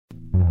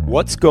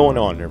What's going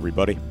on,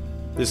 everybody?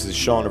 This is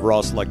Sean of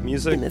Raw Select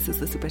Music. And this is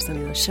the Super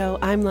Sonido Show.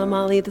 I'm La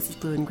Molly. This is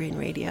Blue and Green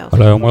Radio.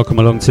 Hello and welcome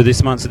along to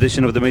this month's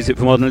edition of the Music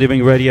for Modern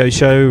Living radio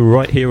show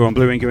right here on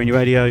Blue and Green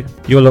Radio.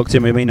 You're locked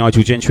in with me,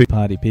 Nigel Gentry.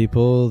 Party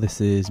people, this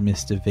is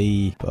Mr.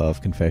 V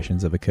of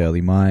Confessions of a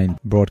Curly Mind,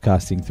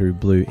 broadcasting through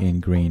Blue in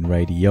Green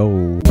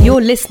Radio. You're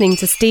listening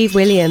to Steve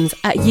Williams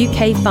at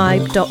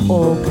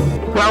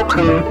uk5.org.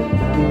 Welcome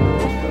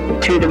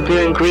to the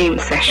Blue and Green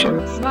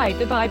sessions. Ride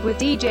the vibe with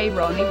DJ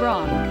Ronnie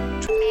Ron.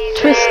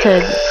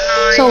 Twisted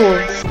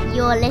Souls.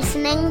 You're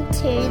listening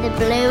to the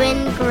Blue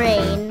and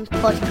Green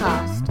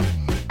podcast,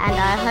 and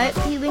I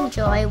hope you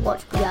enjoy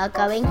what we are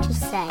going to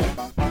say.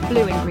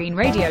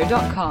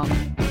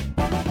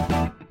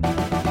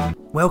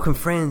 blueandgreenradio.com. Welcome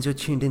friends, you're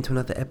tuned into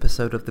another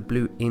episode of the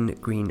Blue in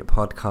Green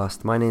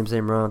podcast. My name's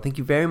Imran. Thank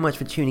you very much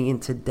for tuning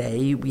in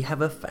today. We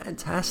have a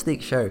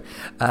fantastic show.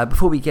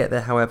 Before we get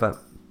there, however,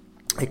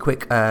 a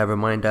quick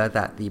reminder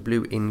that the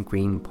Blue in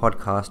Green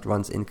podcast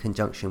runs in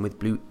conjunction with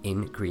Blue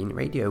in Green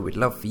Radio. We'd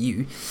love for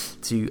you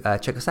to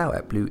check us out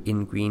at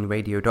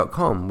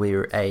blueingreenradio.com.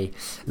 We're a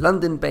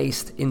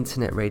London-based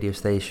internet radio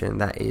station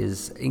that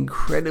is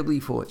incredibly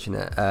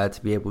fortunate to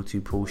be able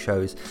to pull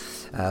shows,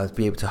 to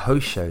be able to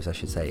host shows, I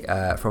should say,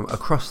 from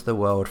across the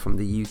world, from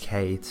the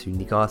UK to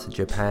Niigata,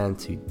 Japan,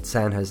 to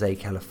San Jose,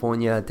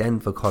 California,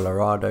 Denver,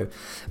 Colorado,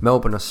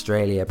 Melbourne,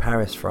 Australia,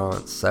 Paris,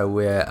 France. So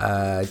we're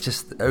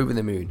just over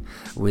the moon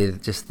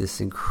with just this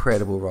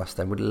incredible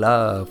roster, and would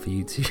love for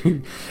you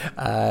to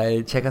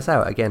check us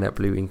out again at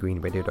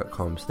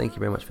blueandgreenradio.com. So thank you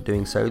very much for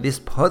doing so. This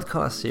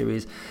podcast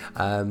series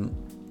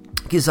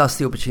gives us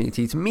the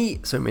opportunity to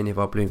meet so many of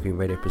our Blue and Green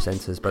Radio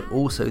presenters, but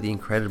also the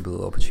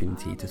incredible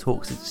opportunity to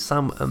talk to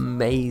some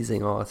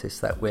amazing artists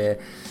that we're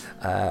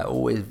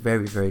always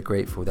very, very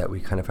grateful that we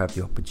kind of have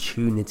the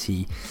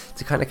opportunity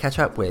to kind of catch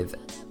up with.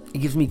 It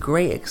gives me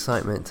great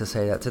excitement to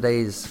say that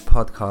today's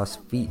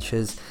podcast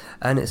features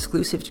an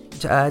exclusive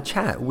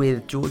chat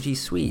with Georgie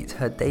Sweet.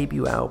 Her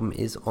debut album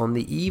is on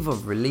the eve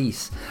of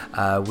release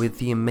with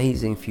the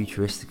amazing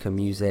Futuristica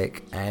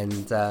music, and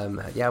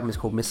the album is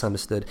called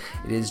Misunderstood.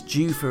 It is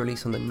due for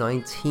release on the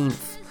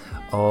 19th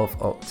of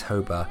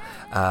October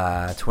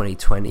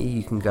 2020.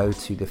 You can go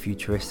to the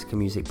Futuristica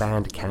Music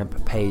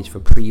Bandcamp page for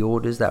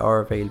pre-orders that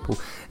are available,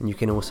 and you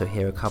can also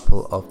hear a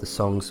couple of the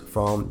songs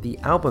from the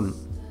album.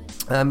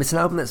 It's an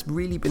album that's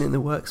really been in the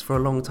works for a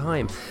long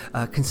time,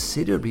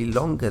 considerably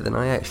longer than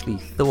I actually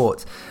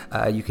thought.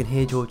 You can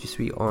hear Georgie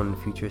Sweet on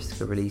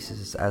Futuristica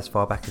releases as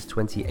far back as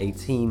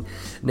 2018,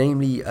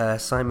 namely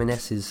Simon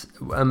S.'s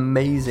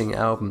amazing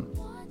album,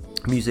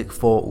 Music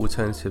for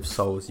Alternative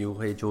Souls. You'll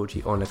hear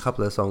Georgie on a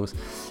couple of songs,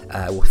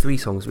 well, 3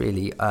 songs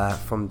really,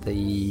 from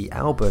the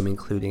album,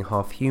 including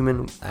Half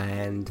Human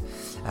and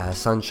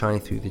Sunshine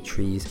Through the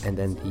Trees, and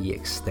then the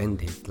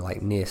extended,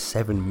 like near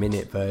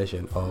 7-minute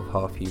version of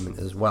Half Human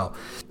as well.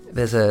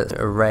 There's an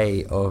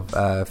array of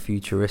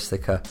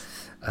Futuristica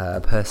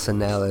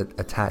personnel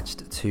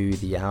attached to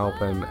the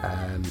album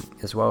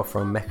as well,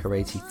 from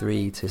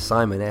Mecha83 to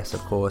Simon S,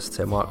 of course,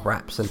 to Mark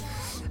Rapson.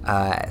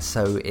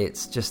 So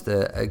it's just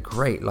a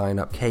great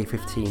lineup,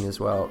 K15 as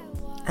well.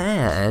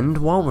 And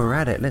while we're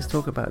at it, let's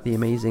talk about the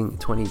amazing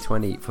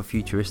 2020 for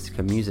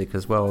Futuristica music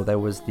as well. There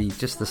was the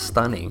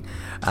stunning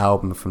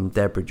album from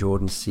Deborah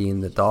Jordan, See in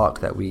the Dark,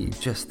 that we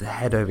just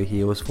head over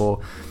heels for.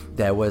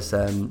 There was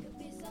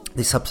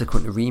the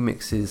subsequent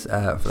remixes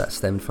that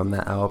stemmed from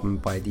that album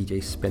by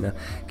DJ Spinner,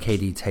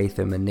 KD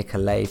Tatham and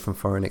Nicolay from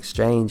Foreign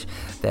Exchange.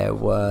 There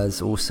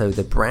was also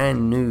the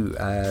brand new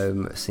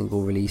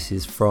single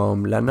releases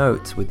from La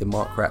Note with the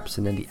Mark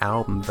Rapson and the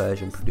album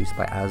version produced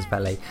by Az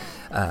Valet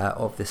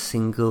of the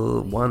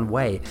single One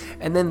Way.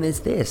 And then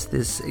there's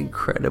this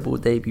incredible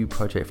debut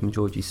project from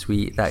Georgie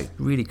Sweet that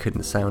really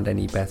couldn't sound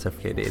any better.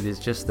 It is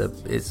just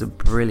it's a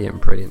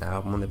brilliant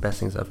album, one of the best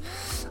things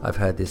I've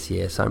heard this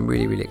year. So I'm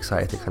really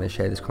excited to kind of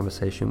share this conversation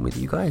with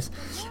you guys.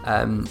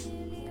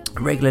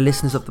 Regular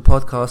listeners of the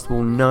podcast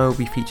will know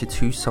we feature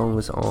 2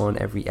 songs on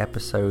every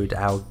episode.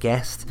 Our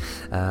guest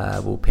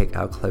will pick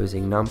our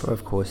closing number.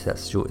 Of course,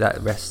 that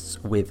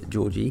rests with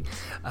Georgie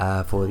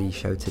for the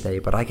show today,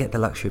 but I get the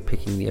luxury of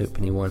picking the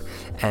opening one,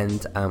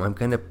 and I'm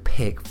going to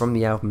pick from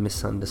the album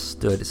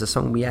Misunderstood. It's a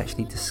song we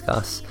actually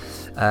discuss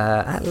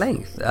at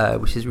length,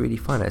 which is really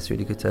fun. It's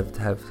really good to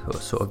have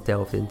sort of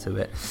delved into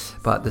it.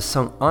 But the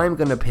song I'm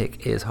going to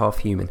pick is Half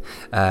Human,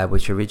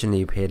 which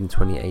originally appeared in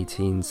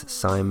 2018's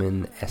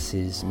Simon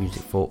S.'s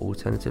Music for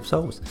Alternative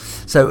Souls.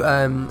 So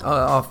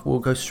we'll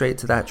go straight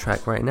to that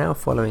track right now.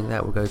 Following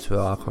that, we'll go to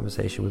our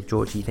conversation with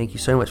Georgie. Thank you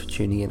so much for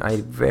tuning in.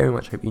 I very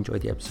much hope you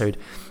enjoyed the episode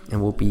and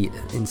will be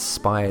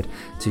inspired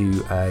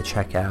to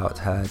check out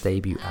her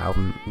debut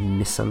album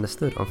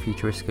Misunderstood on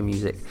Futuristica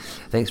Music.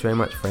 Thanks very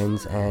much,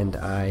 friends, and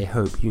I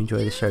hope you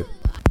enjoy the show.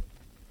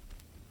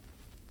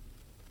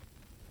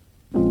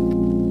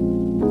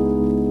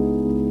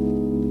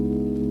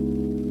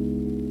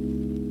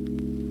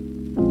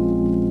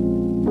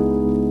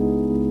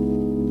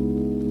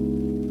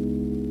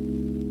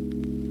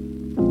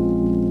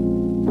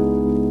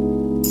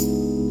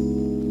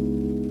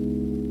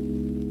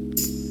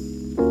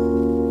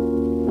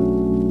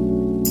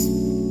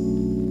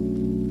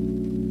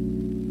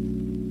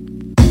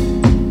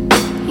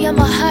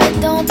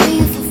 don't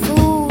be for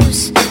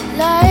fools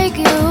like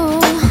you.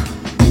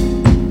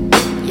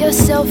 Your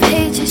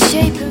self-hate is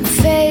shaping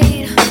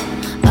fate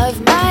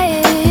of my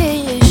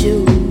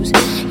issues.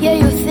 Yeah,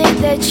 you think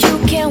that you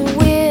can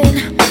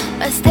win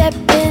by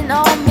stepping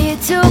on me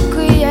to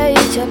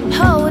create a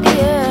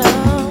podium.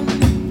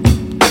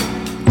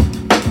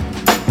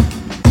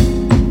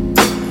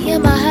 Yeah,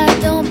 my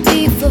heart don't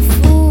beat for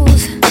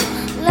fools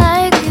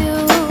like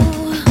you.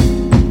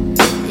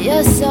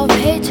 Your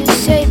self-hate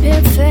is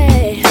shaping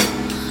fate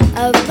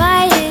of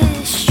my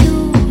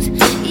issues.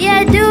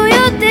 Yeah, do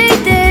you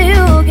think that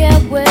you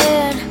can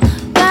win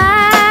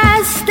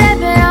by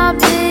stepping on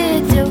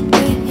me to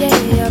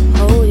create a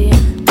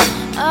podium?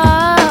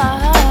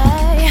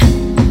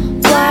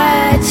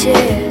 Watch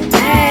it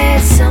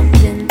as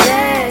something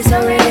that's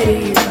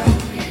already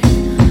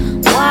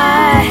broken.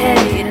 Why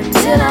hate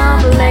until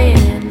I'm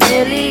laying,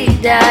 nearly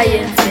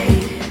dying,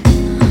 faded?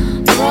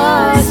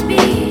 Raw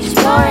speech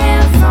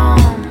pouring from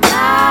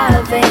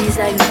my veins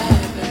like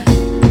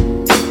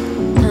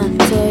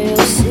until you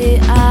see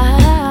I'm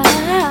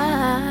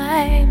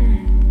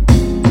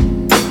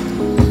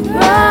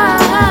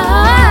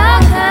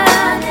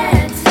broken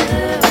into.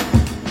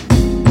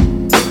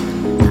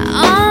 I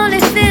only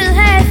feel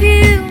half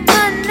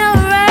human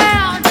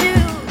around you.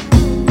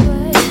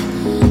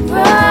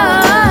 Broken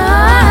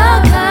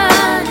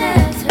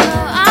into,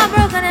 I'm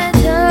broken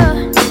into.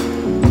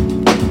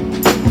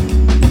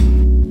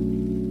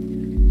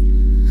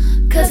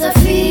 'Cause I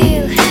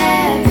feel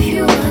half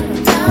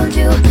human around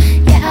you.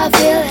 Yeah, I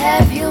feel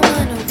half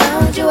human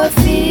around you. I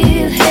feel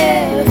half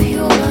human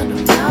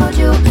around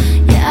you.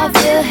 Yeah, I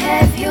feel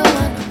half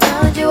human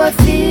around you. I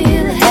feel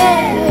half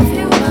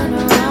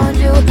human around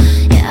you.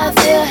 Yeah, I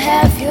feel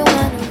half human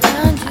around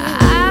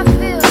you.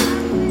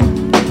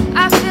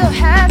 I feel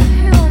half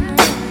human.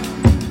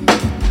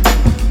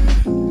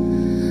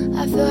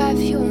 I feel half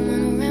human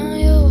around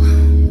you.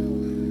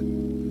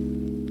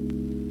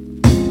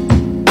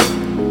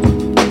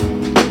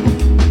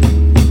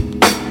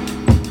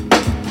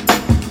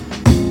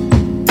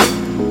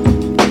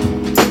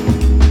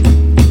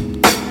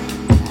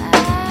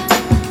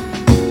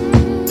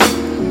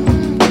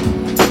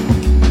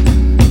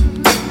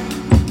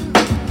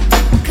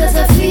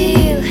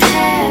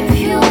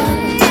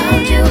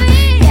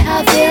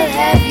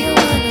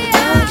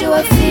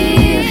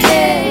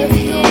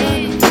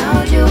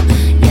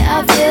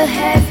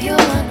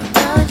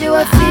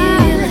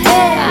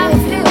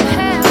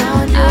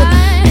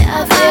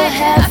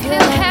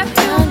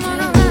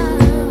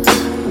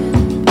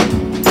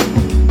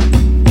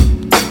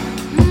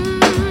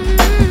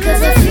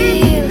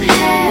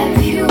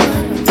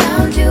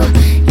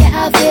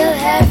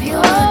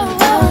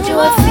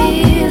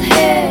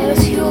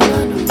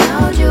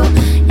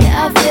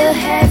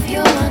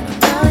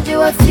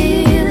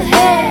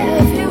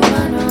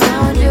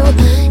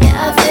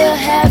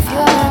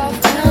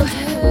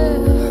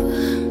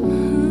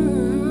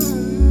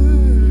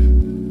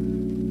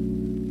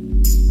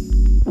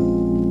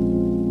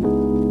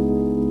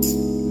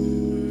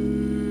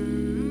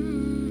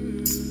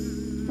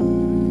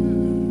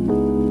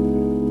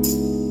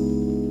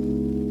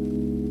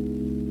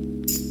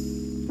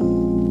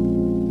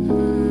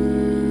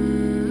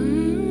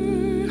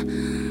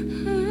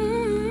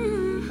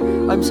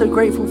 I'm so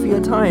grateful for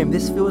your time.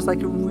 This feels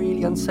like a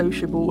really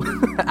unsociable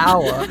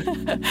hour.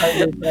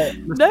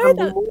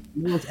 No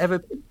one's ever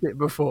picked it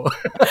before.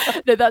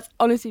 No, that's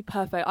honestly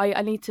perfect.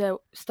 I need to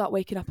start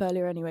waking up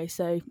earlier anyway,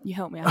 so you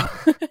help me out.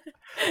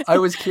 I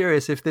was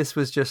curious if this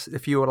was just,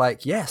 if you were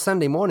like, yeah,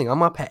 Sunday morning,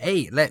 I'm up at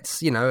 8,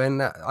 let's,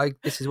 and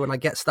this is when I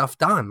get stuff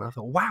done. I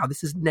thought, wow,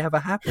 this has never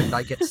happened.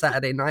 I get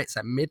Saturday nights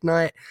at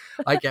midnight.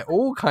 I get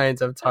all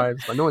kinds of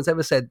times, but no one's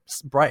ever said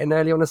bright and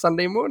early on a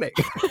Sunday morning.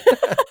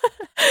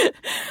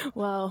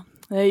 Well,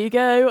 there you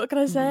go. What can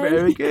I say?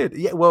 Very good.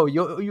 Yeah, well,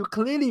 you're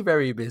clearly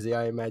very busy,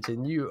 I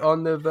imagine. You're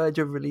on the verge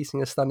of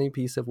releasing a stunning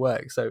piece of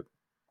work, so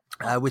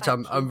which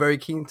I'm very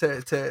keen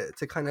to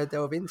kind of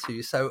delve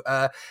into. So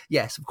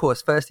yes, of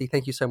course. Firstly,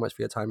 thank you so much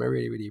for your time. I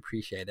really, really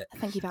appreciate it.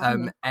 Thank you for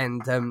having me.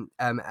 And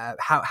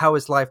how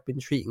has life been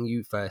treating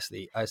you?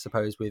 Firstly, I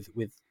suppose with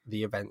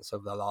the events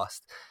of the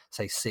last,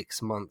 say,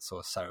 6 months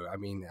or so. I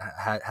mean,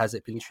 has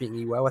it been treating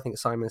you well? I think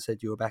Simon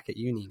said you were back at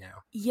uni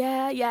now.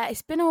 Yeah,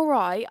 it's been all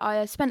right.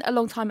 I spent a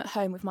long time at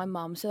home with my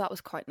mum, so that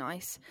was quite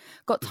nice.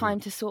 Got time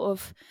to sort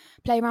of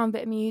play around a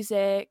bit of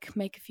music,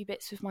 make a few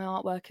bits with my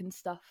artwork and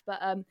stuff. But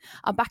I'm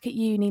back at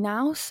uni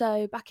now,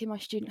 so back in my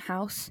student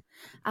house,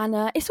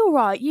 and it's all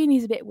right.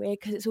 Uni's a bit weird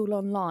because it's all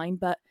online,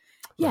 but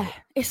yeah,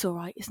 it's all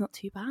right. It's not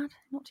too bad.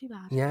 Not too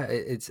bad. Yeah,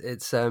 it's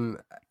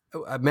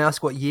may I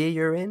ask what year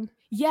you're in?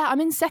 Yeah,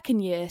 I'm in second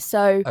year,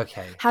 so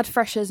had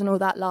freshers and all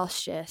that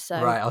last year.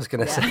 So right, I was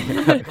going to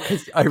say,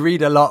 because I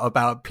read a lot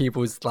about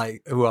people's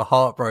who are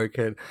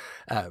heartbroken,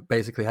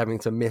 basically having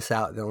to miss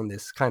out on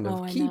this kind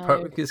of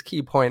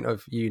key point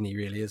of uni,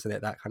 really, isn't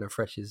it? That kind of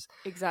freshers,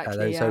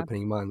 those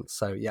opening months.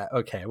 So yeah,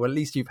 okay. Well, at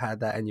least you've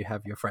had that, and you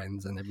have your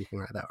friends and everything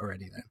like that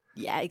already. Then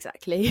yeah,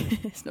 exactly.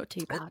 It's not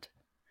too bad.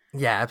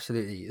 Yeah,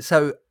 absolutely.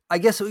 So I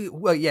guess,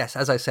 well, yes,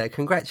 as I said,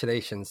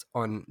 congratulations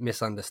on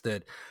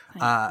Misunderstood.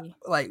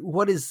 Like,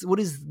 what is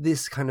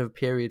this kind of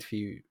period for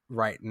you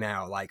right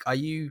now? Like, are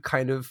you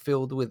kind of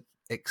filled with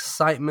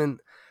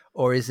excitement,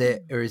 or is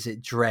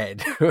it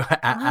dread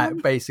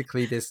at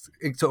basically this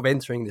sort of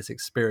entering this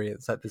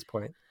experience at this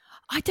point?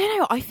 I don't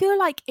know. I feel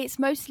like it's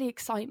mostly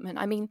excitement.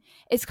 I mean,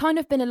 it's kind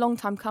of been a long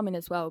time coming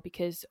as well,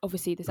 because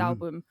obviously this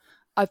album,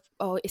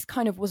 it's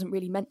kind of wasn't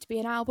really meant to be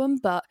an album,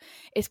 but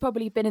it's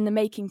probably been in the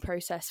making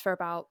process for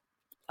about,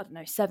 I don't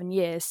know, 7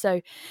 years.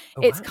 So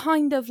it's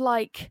kind of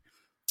like,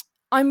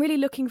 I'm really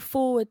looking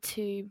forward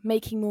to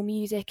making more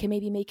music and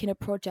maybe making a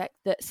project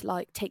that's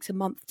like takes a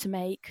month to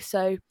make.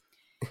 So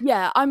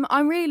yeah,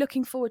 I'm really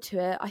looking forward to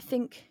it. I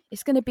think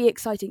it's going to be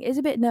exciting. It's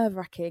a bit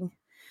nerve-wracking,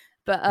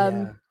 but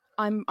I'm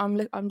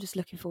just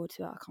looking forward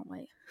to it. I can't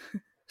wait.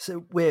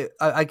 So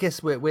I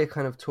guess we're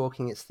kind of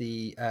talking. It's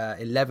the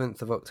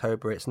 11th of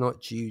October. It's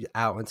not due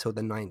out until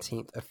the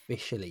 19th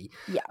officially.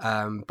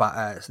 Yeah.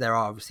 But there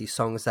are obviously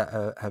songs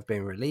that have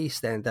been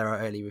released, and there are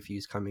early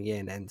reviews coming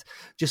in. And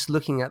just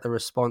looking at the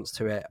response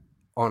to it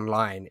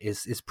online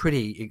is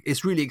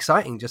really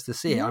exciting just to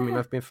see it. I mean,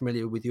 I've been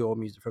familiar with your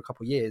music for a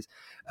couple of years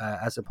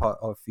as a part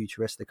of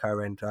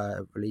Futuristica and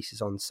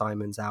releases on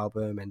Simon's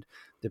album and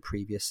the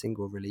previous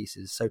single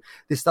releases. So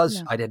this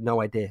does, I had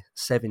no idea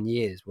 7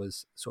 years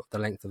was sort of the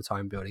length of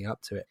time building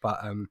up to it, but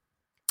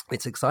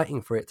it's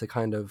exciting for it to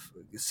kind of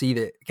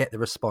get the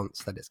response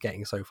that it's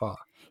getting so far.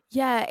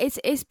 Yeah,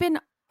 it's been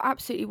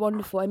absolutely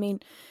wonderful. I mean,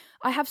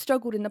 I have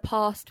struggled in the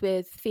past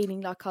with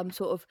feeling like I'm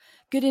sort of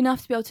good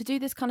enough to be able to do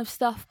this kind of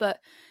stuff, but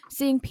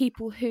seeing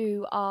people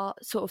who are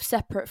sort of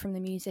separate from the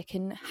music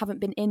and haven't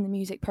been in the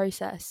music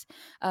process,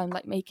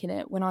 like making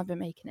it when I've been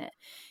making it,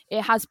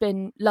 it has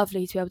been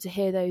lovely to be able to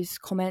hear those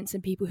comments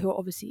and people who are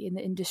obviously in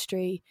the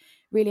industry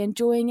really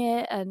enjoying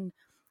it and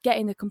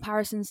getting the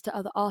comparisons to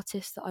other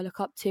artists that I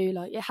look up to.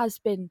 Like, it has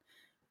been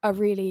a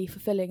really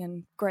fulfilling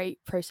and great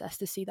process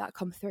to see that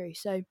come through.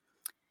 So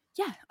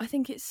yeah, I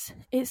think it's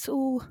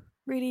all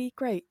really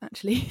great,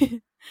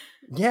 actually.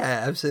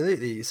 Yeah,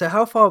 absolutely. So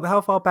how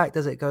far back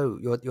does it go?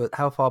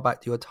 How far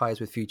back do your ties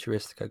with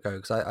Futuristica go?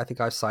 Because I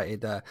think I've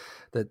cited the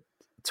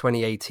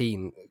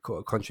 2018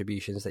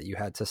 contributions that you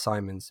had to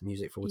Simon's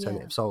Music for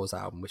Alternative Souls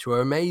album, which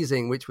were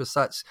amazing, which was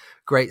such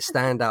great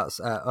standouts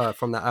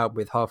from that album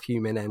with Half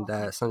Human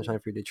and Sunshine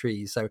Through the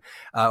Trees. So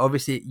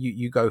obviously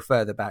you go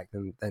further back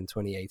than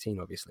 2018,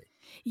 obviously.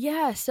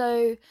 Yeah,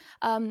 so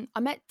I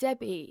met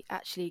Debbie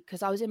actually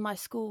because I was in my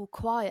school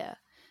choir,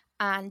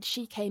 and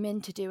she came in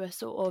to do a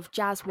sort of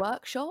jazz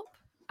workshop,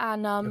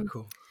 and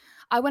cool.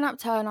 I went up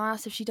to her and I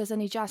asked if she does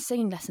any jazz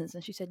singing lessons,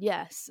 and she said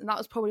yes. And that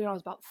was probably when I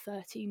was about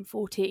 13,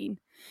 14.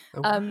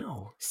 Oh,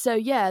 wow. So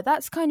yeah,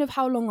 that's kind of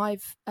how long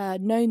I've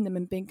known them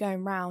and been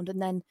going round. And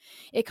then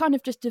it kind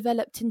of just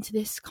developed into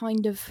this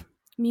kind of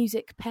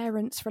music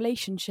parents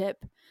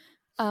relationship,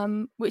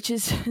 which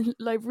is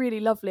like really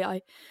lovely.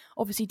 I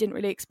obviously didn't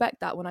really expect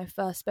that when I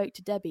first spoke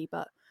to Debbie,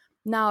 but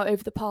now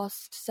over the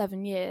past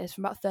 7 years,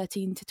 from about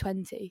 13 to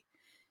 20,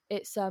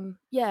 it's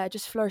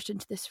just flourished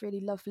into this really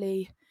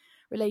lovely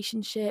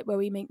relationship where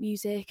we make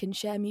music and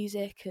share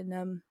music,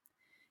 and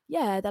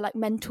they're like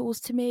mentors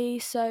to me.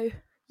 So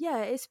yeah,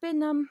 it's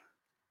been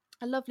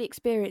a lovely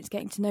experience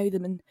getting to know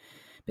them and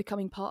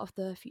becoming part of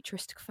the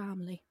Futuristic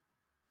family.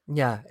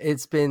 Yeah,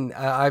 it's been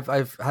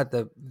I've had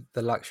the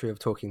luxury of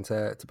talking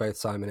to both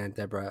Simon and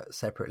Deborah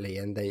separately,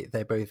 and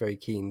they're both very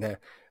keen to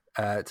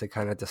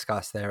kind of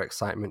discuss their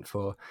excitement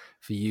for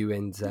you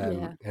and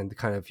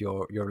kind of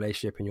your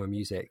relationship and your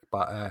music.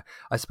 But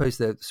I suppose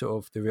the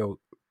real,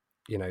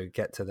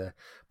 get to the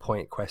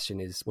point question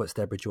is, what's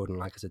Deborah Jordan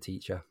like as a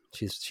teacher?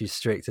 She's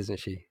strict, isn't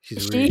she?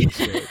 She's really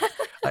strict.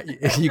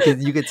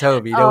 You could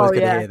tell me no one's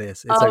going to hear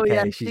this. It's okay.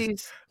 Yeah.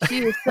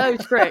 She was so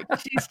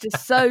strict. She's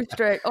just so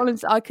strict.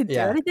 Honestly, I couldn't do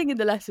anything in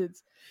the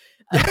lessons.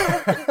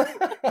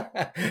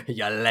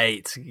 You're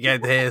late.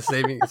 Get here,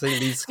 seeing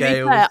these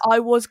scales. Fair, I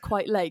was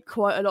quite late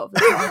quite a lot of the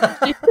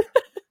time.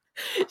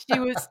 She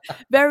was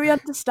very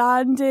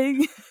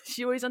understanding.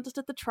 She always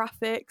understood the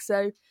traffic.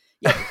 So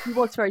yeah, she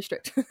was very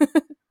strict.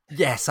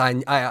 Yes,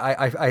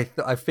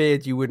 I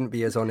feared you wouldn't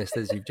be as honest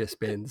as you've just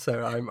been.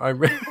 So I'm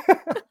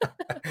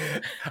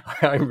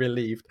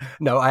relieved.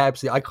 No, I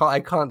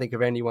can't think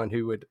of anyone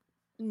who would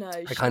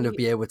kind of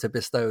be able to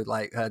bestow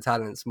like her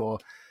talents more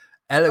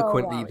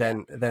eloquently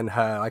than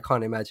her. I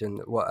can't imagine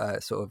what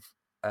it's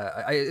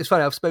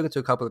funny, I've spoken to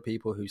a couple of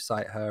people who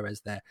cite her as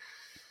their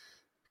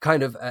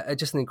kind of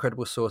just an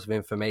incredible source of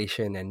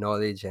information and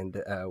knowledge and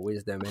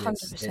wisdom, and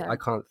I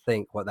can't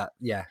think what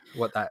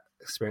that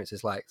experience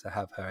is like to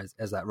have her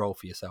as that role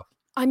for yourself.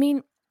 I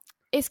mean,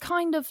 it's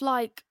kind of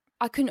like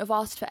I couldn't have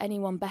asked for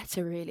anyone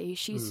better, really.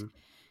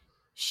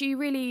 She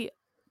really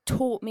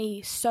taught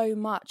me so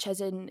much,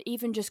 as in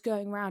even just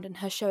going around and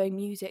her showing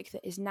music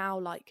that is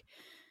now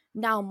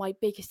my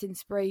biggest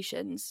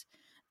inspirations.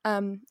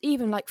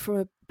 Even like from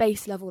a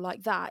base level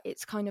like that,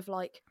 it's kind of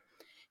like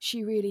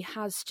she really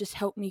has just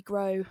helped me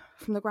grow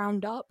from the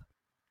ground up.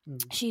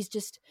 She's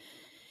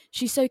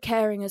so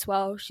caring as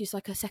well. She's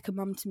like a second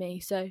mum to me.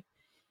 So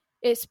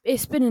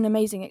it's been an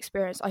amazing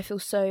experience. I feel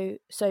so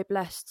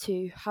blessed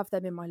to have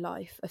them in my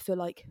life. I feel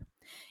like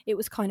it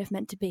was kind of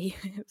meant to be.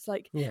 It was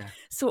like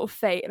sort of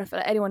fate, and I feel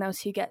like anyone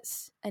else who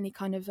gets any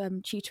kind of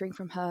tutoring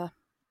from her,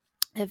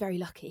 they're very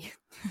lucky.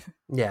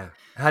 Yeah.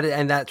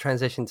 And that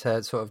transition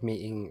to sort of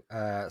meeting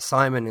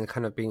Simon and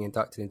kind of being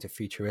inducted into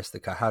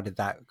Futuristica, how did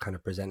that kind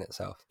of present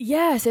itself?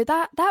 Yeah, so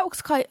that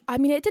was quite, I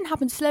mean, it didn't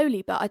happen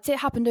slowly, but I'd say it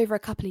happened over a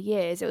couple of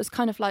years. It was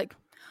kind of like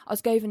I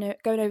was going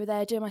over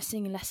there, doing my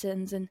singing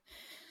lessons, and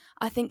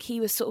I think he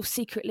was sort of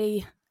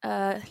secretly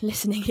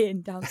listening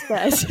in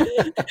downstairs,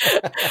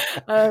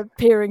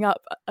 peering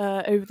up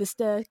over the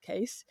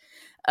staircase.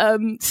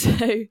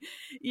 So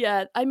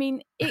yeah, I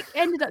mean, it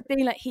ended up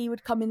being like he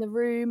would come in the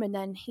room and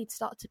then he'd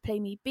start to play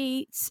me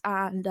beats,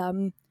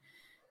 and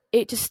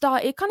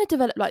it kind of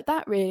developed like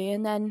that really.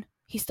 And then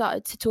he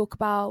started to talk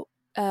about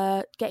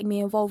getting me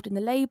involved in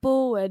the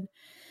label and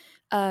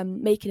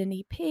making an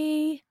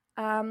EP.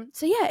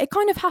 So yeah, it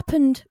kind of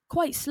happened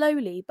quite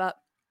slowly, but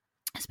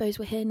I suppose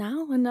we're here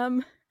now.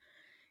 And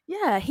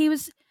yeah, he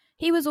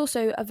was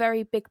also a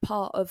very big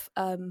part of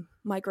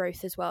my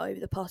growth as well over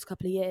the past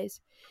couple of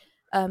years.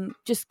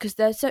 Just because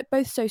they're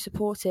both so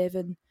supportive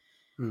and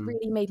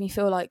really made me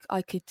feel like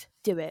I could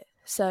do it.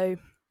 So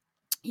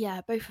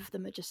yeah, both of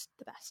them are just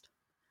the best.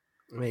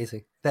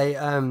 Amazing. They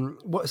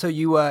so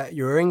you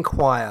were in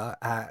choir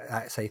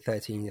at say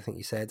 13, I think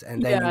you said,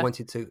 and then you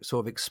wanted to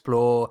sort of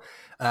explore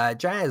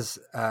jazz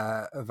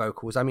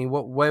vocals. I mean,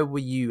 where were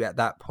you at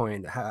that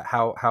point?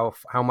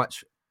 How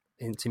much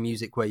into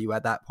music were you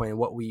at that point, and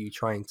what were you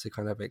trying to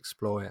kind of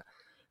explore?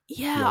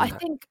 Yeah, I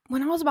think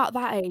when I was about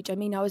that age, I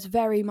mean, I was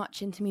very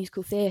much into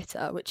musical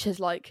theatre, which is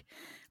like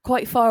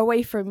quite far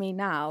away from me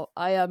now.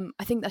 I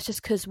think that's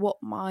just because what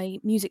my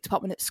music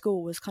department at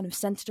school was kind of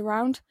centred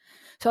around.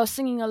 So I was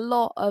singing a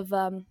lot of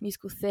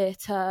musical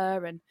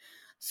theatre and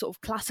sort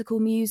of classical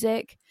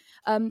music.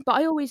 But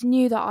I always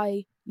knew that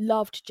I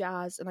loved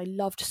jazz and I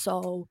loved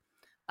soul.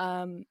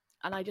 And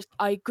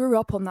I grew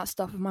up on that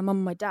stuff with my mum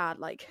and my dad.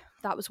 Like,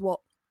 that was what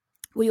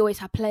we always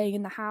had playing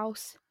in the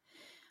house.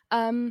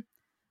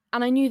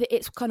 And I knew that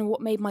it's kind of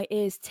what made my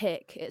ears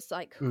tick. It's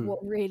like what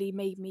really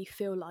made me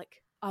feel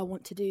like I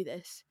want to do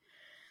this.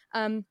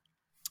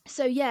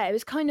 So yeah, it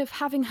was kind of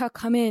having her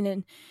come in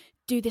and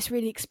do this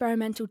really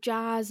experimental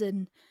jazz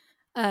and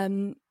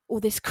all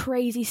this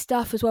crazy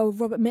stuff as well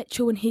with Robert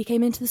Mitchell when he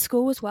came into the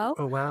school as well.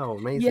 Oh wow,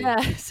 amazing. Yeah,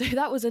 so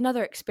that was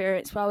another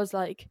experience where I was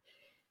like,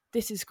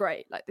 this is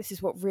great. Like, this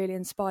is what really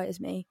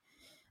inspires me.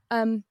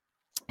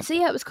 So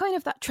yeah, it was kind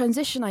of that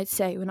transition, I'd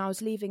say, when I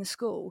was leaving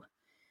school,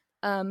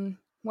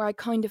 where I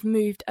kind of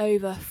moved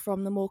over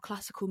from the more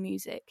classical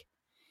music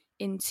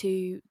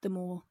into the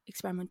more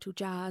experimental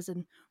jazz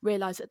and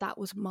realised that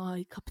was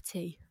my cup of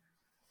tea.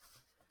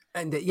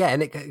 And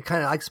and it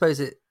kind of, I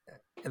suppose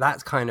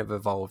that's kind of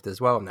evolved as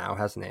well now,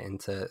 hasn't it,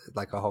 into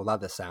like a whole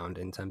other sound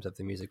in terms of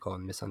the music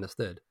on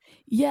Misunderstood.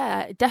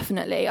 Yeah,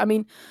 definitely. I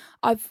mean,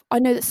 I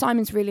know that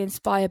Simon's really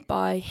inspired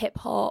by hip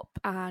hop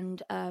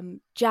and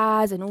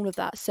jazz and all of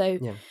that. So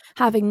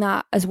having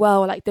that as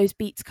well, like those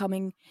beats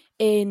coming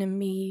in and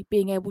me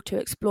being able to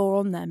explore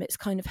on them, it's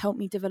kind of helped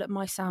me develop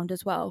my sound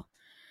as well.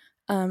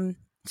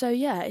 So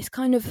yeah, it's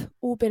kind of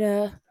all been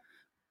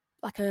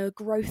a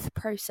growth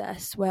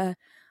process where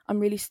I'm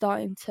really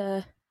starting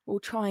to, or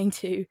trying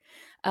to,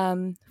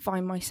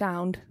 find my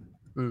sound.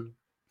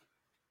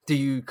 Do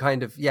you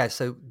kind of,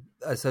 so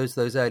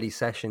those early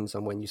sessions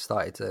on when you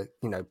started to,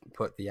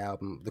 put the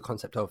album, the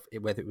concept of it,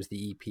 whether it was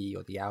the EP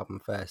or the album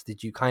first,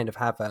 did you kind of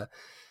have a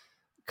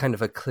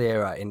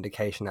clearer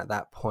indication at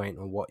that point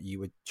on what you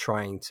were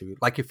trying to,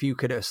 like, if you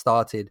could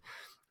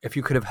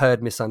have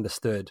heard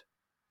Misunderstood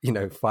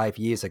 5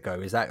 years ago,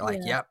 is that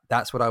like,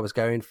 that's what I was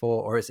going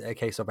for? Or is it a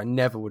case of I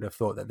never would have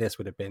thought that this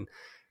would have been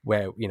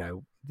where,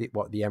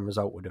 what the end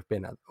result would have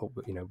been,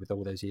 with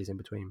all those years in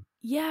between?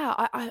 Yeah,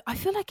 I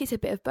feel like it's a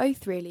bit of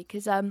both, really,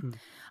 because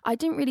I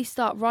didn't really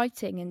start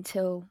writing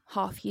until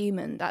Half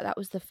Human. That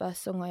was the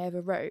first song I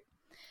ever wrote.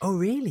 Oh,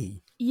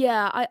 really?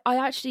 Yeah, I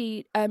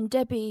actually,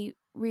 Debbie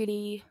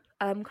really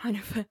kind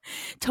of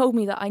told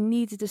me that I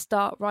needed to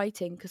start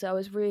writing because I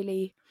was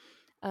really...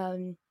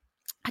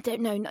 I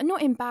don't know,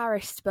 not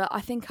embarrassed, but I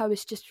think I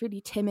was just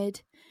really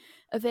timid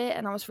of it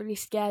and I was really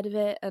scared of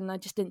it and I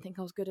just didn't think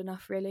I was good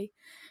enough, really.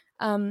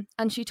 And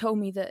she told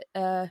me that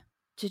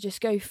to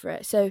just go for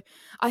it. So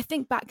I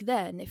think back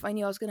then, if I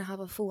knew I was going to have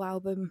a full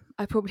album,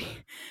 I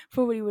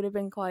probably would have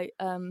been quite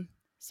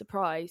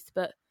surprised.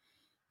 But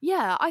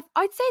yeah,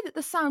 I'd say that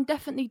the sound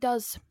definitely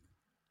does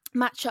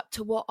match up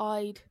to what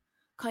I'd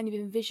kind of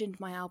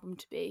envisioned my album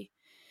to be.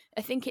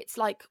 I think it's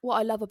like, what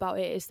I love about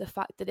it is the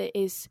fact that it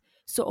is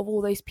sort of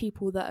all those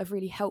people that have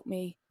really helped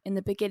me in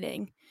the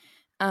beginning,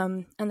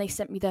 and they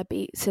sent me their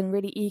beats and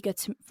really eager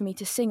for me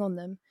to sing on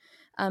them.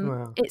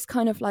 Wow. It's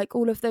kind of like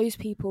all of those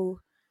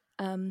people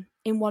in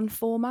one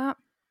format,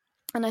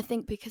 and I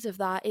think because of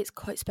that it's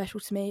quite special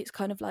to me. It's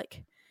kind of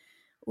like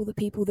all the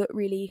people that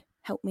really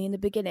helped me in the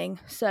beginning.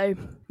 So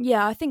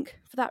yeah, I think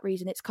for that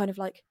reason it's kind of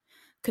like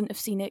couldn't have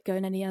seen it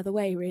going any other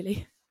way,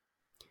 really.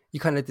 You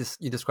kind of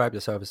you describe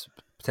yourself as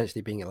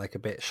potentially being like a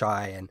bit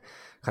shy and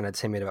kind of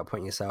timid about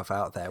putting yourself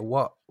out there.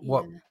 What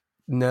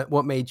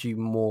made you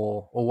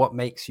more, or what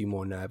makes you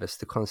more nervous,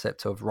 the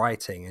concept of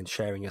writing and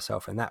sharing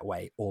yourself in that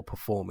way, or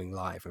performing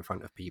live in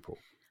front of people?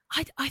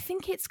 I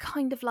think it's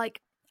kind of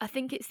like, I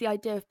think it's the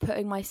idea of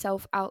putting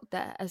myself out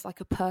there as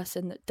like a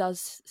person that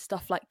does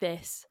stuff like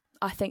this.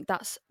 I think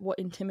that's what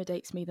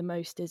intimidates me the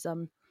most, is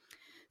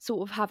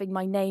sort of having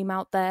my name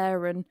out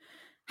there and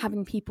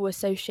having people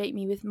associate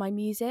me with my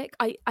music.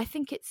 I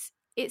think it's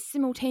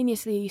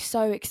simultaneously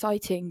so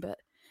exciting but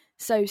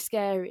so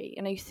scary,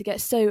 and I used to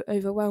get so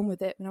overwhelmed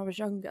with it when I was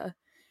younger.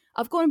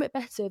 I've gotten a bit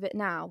better with it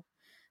now,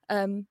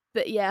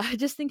 but yeah, I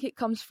just think it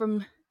comes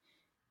from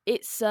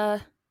it's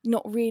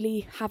not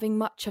really having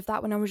much of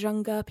that when I was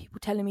younger. People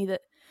telling me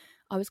that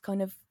I was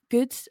kind of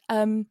good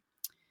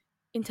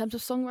in terms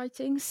of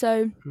songwriting.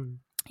 So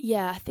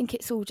yeah, I think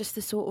it's all just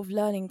a sort of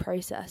learning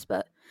process,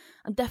 but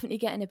I'm definitely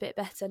getting a bit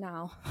better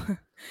now.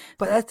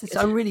 But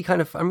I'm really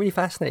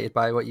fascinated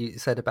by what you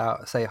said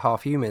about, say,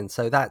 Half Human.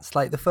 So that's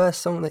like the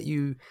first song that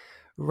you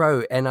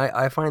wrote, and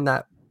I find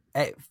that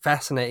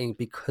fascinating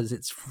because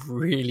it's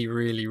really,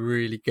 really,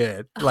 really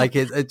good. Like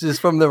it's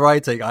just from the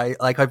writing,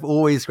 I've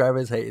always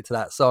gravitated to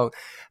that song.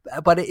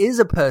 But it is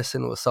a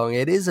personal song.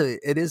 It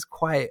is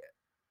quite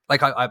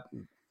like I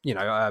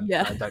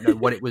don't know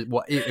what it was.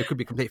 It could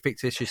be a complete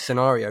fictitious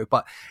scenario,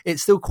 but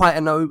it's still quite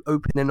an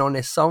open and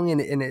honest song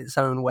in its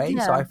own way.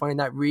 Yeah. So I find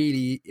that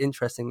really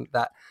interesting.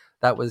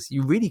 That was,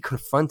 you really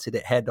confronted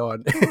it head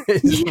on.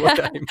 is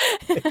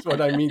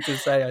what I mean to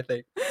say. I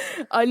think.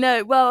 I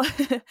know. Well,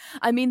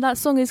 I mean, that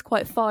song is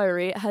quite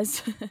fiery. It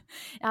has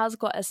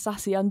quite a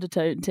sassy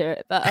undertone to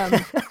it. But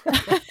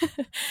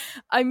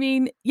I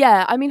mean,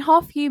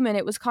 Half Human.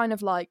 It was kind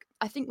of like,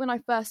 I think when I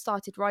first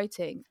started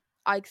writing,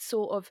 I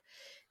sort of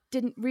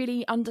didn't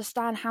really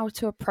understand how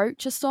to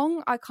approach a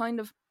song. I kind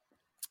of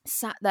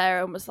sat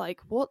there and was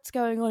like, what's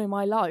going on in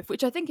my life?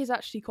 Which I think is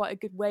actually quite a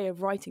good way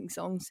of writing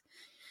songs.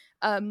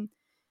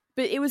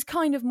 But it was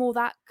kind of more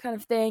that kind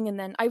of thing. And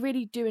then I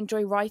really do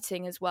enjoy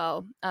writing as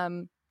well.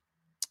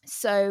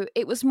 So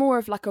it was more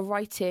of like a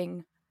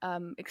writing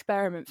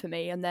experiment for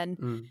me. And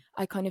then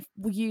I kind of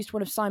used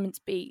one of Simon's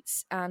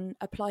beats and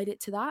applied it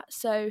to that.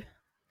 So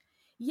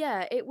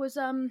yeah, it was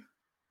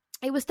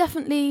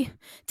definitely,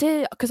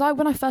 because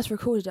when I first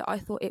recorded it, I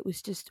thought it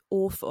was just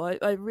awful.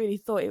 I really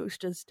thought it was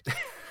just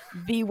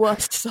the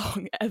worst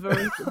song ever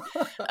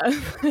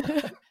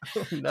written.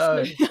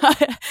 No.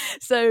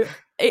 So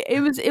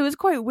it was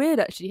quite weird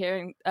actually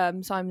hearing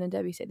Simon and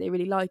Debbie say they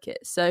really like it.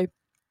 So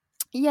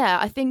yeah,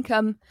 I think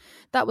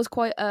that was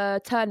quite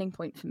a turning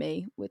point for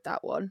me with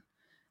that one.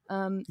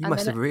 You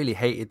must have really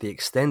hated the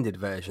extended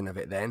version of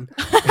it then.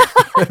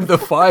 The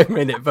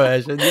 5-minute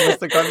version. You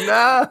must have gone,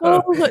 no!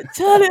 Oh,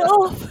 turn it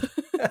off!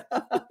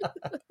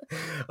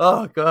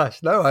 Oh,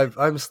 gosh. No,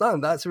 I'm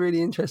stunned. That's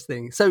really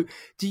interesting. So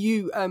do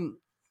you,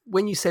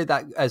 when you say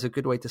that as a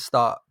good way to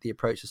start the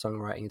approach to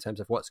songwriting in terms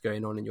of what's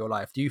going on in your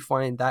life, do you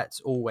find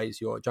that's always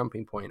your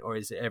jumping point? Or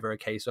is it ever a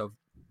case of,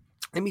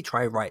 let me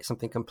try write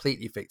something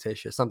completely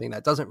fictitious, something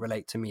that doesn't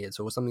relate to me at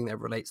all, something that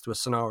relates to a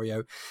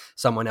scenario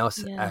someone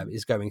else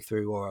is going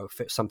through, or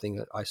something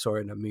that I saw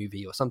in a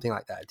movie or something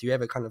like that? Do you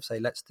ever kind of say,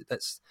 let's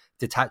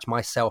detach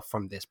myself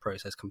from this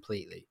process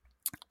completely?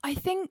 I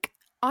think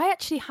I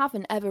actually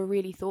haven't ever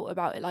really thought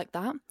about it like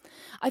that.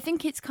 I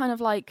think it's kind of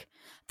like,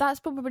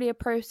 that's probably a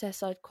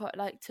process I'd quite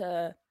like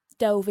to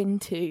delve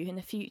into in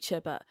the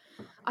future. But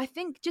I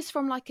think just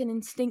from like an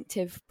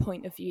instinctive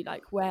point of view,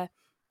 like where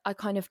I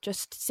kind of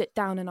just sit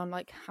down and I'm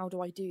like, how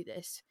do I do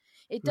this?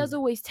 It does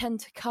always tend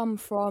to come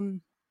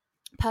from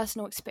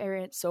personal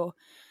experience or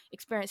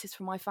experiences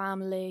from my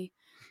family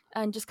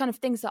and just kind of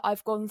things that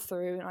I've gone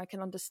through and I can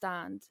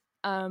understand.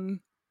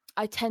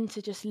 I tend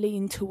to just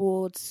lean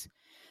towards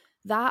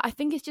that. I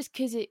think it's just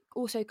because it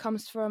also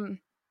comes from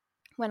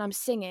when I'm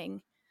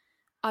singing.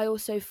 I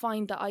also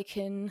find that I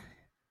can,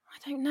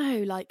 I don't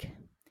know, like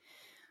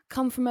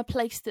come from a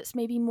place that's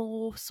maybe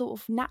more sort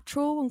of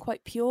natural and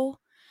quite pure.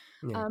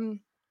 Yeah.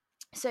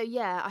 So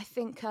yeah, I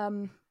think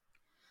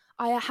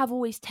I have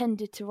always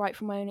tended to write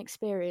from my own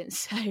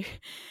experience. So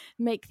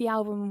make the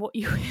album what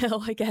you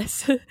will, I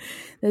guess.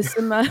 There's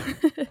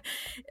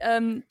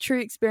some true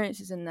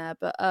experiences in there,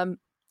 but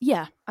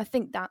yeah, I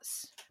think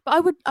that's.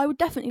 But I would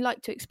definitely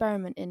like to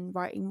experiment in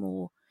writing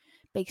more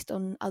based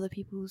on other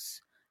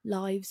people's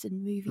lives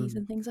and movies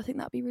and things. I think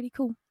that'd be really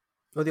cool.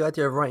 Well, the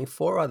idea of writing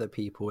for other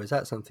people, is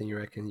that something you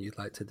reckon you'd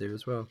like to do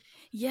as well?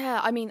 Yeah,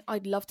 I mean,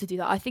 I'd love to do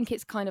that. I think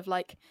it's kind of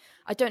like,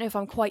 I don't know if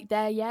I'm quite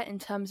there yet in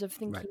terms of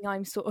thinking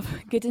I'm sort of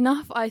good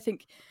enough. I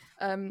think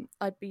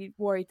I'd be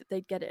worried that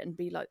they'd get it and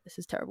be like, this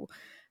is terrible.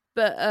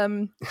 But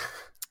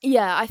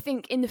yeah, I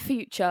think in the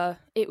future,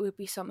 it would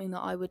be something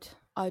that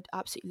I'd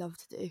absolutely love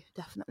to do,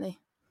 definitely.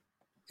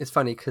 It's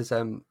funny because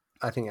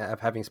I think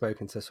having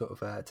spoken to sort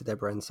of to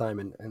Deborah and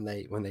Simon, and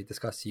when they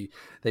discuss you,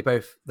 they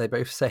both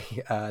say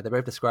they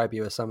both describe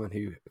you as someone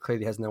who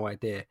clearly has no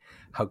idea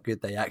how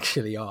good they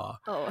actually are.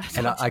 Oh,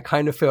 and I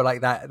kind of feel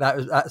like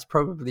that's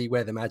probably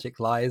where the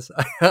magic lies.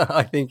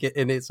 I think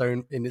in its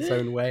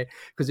own way,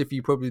 because if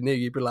you probably knew,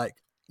 you'd be like,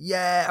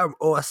 yeah, I'm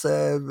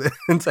awesome,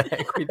 and to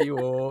heck with you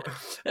all.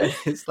 And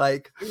it's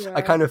like,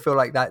 I kind of feel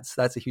like that's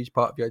a huge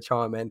part of your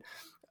charm, and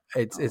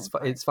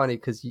it's funny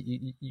because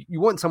you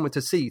want someone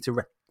to see,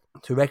 to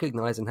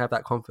recognize and have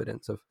that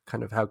confidence of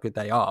kind of how good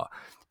they are,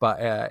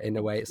 but in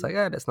a way it's like,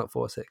 let's not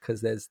force it,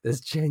 because there's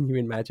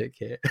genuine magic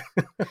here.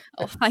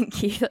 Oh,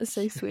 thank you, that's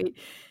so sweet.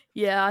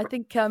 Yeah, I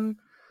think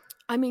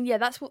I mean, yeah,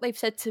 that's what they've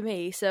said to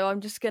me, so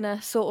I'm just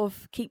gonna sort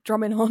of keep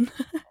drumming on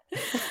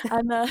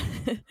and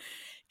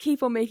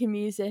keep on making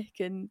music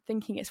and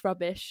thinking it's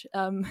rubbish,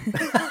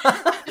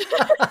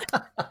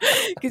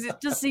 because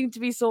it just seemed to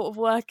be sort of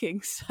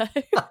working, so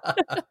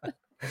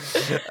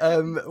okay,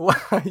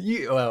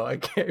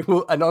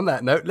 well, and on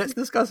that note, let's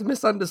discuss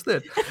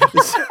Misunderstood.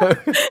 So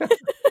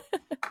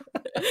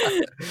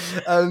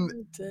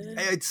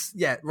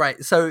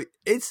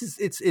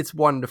it's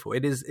wonderful.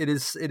 It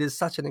is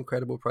such an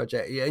incredible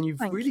project, and you've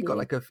really got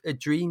like a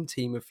dream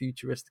team of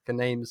Futuristica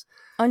names,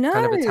 I know,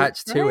 kind of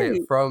attached to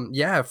it,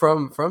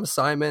 from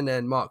Simon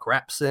and Mark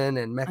Rapson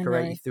and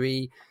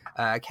Mecha83,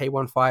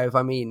 K15.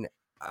 I mean,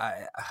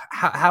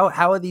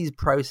 how are these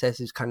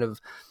processes kind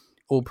of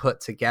all put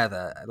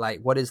together?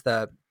 Like, was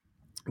there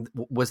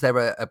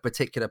a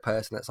particular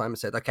person that Simon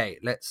said, okay,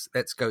 let's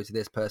go to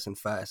this person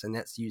first and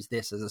let's use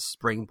this as a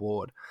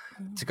springboard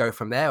to go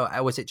from there?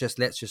 Or was it just,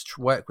 let's just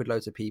work with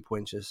loads of people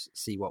and just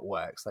see what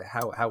works? Like,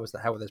 how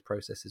were those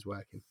processes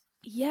working?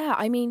 Yeah,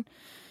 I mean,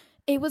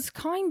 it was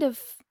kind of,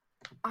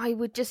 I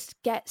would just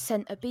get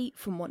sent a beat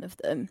from one of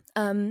them.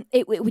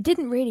 We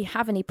didn't really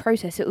have any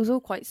process. It was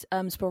all quite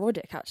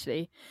sporadic,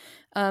 actually.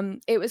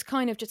 It was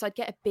kind of just, I'd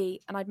get a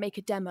beat and I'd make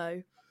a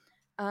demo,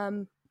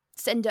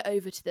 send it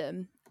over to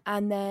them,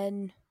 and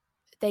then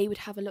they would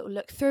have a little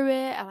look through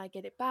it and I'd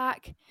get it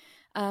back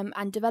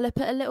and develop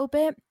it a little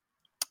bit.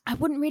 I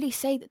wouldn't really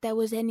say that there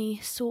was any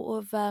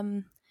sort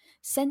of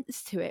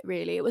sense to it,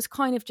 really. It was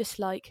kind of just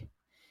like,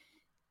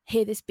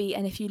 hear this beat,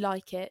 and if you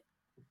like it,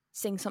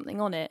 sing something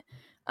on it.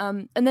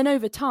 And then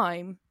over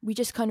time, we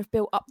just kind of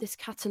built up this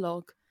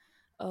catalogue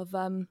of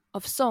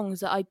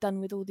songs that I'd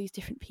done with all these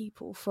different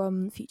people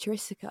from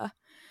Futuristica.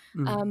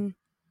 And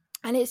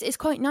it's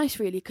quite nice,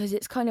 really, because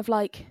it's kind of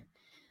like,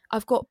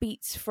 I've got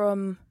beats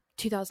from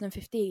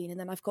 2015 and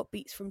then I've got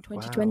beats from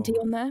 2020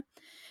 on there.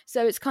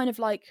 So it's kind of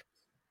like,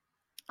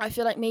 I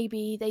feel like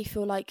maybe they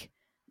feel like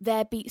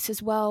their beats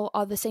as well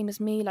are the same as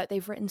me, like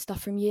they've written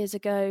stuff from years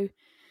ago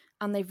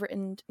and they've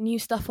written new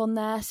stuff on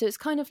there. So it's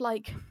kind of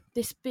like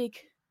this big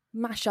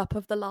mashup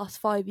of the last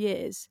 5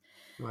 years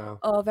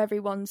of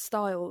everyone's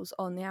styles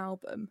on the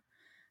album.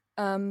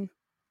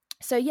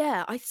 So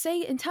yeah, I'd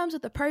say in terms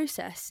of the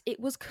process, it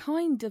was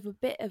kind of a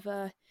bit of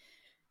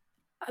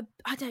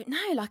I don't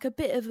know, like a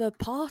bit of a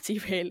party,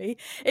 really.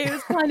 It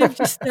was kind of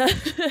just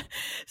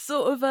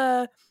sort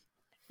of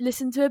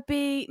listen to a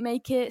beat,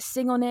 make it,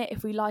 sing on it.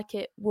 If we like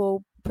it,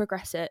 we'll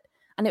progress it.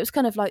 And it was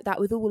kind of like that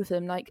with all of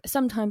them. Like,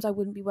 sometimes I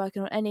wouldn't be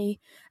working on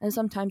any, and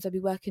sometimes I'd be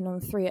working on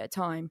 3 at a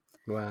time.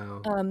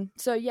 Wow.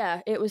 So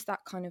yeah, it was that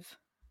kind of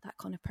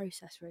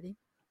process, really.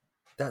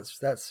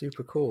 That's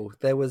super cool.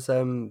 There was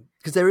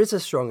because there is a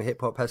strong hip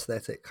hop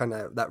aesthetic kind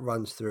of that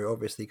runs through,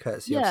 obviously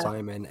courtesy of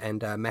Simon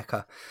and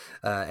Mecha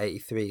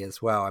 83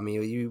 as well. I mean,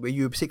 were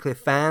you particularly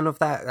a fan of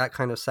that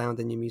kind of sound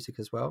in your music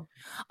as well?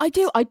 I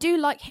do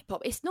like hip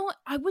hop. It's not,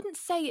 I wouldn't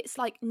say it's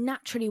like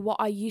naturally what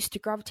I used to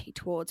gravitate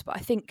towards, but I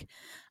think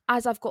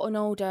as I've gotten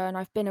older and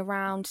I've been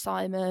around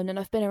Simon and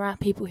I've been around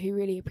people who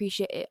really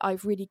appreciate it,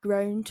 I've really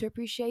grown to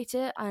appreciate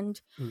it, and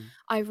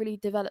I've really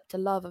developed a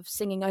love of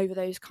singing over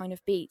those kind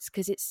of beats,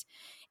 because it's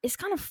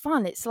kind of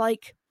fun. It's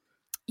like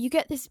you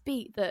get this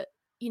beat that,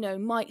 you know,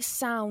 might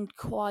sound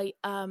quite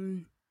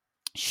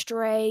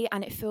stray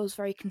and it feels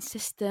very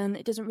consistent.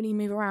 It doesn't really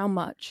move around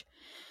much.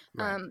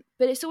 Right.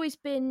 But it's always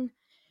been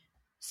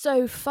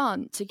so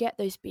fun to get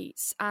those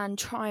beats and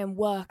try and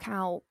work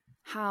out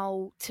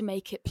how to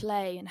make it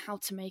play and how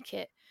to make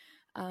it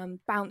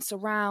bounce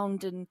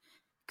around and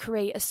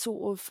create a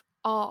sort of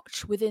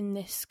arch within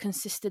this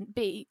consistent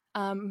beat.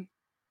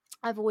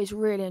 I've always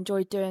really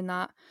enjoyed doing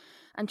that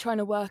and trying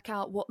to work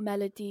out what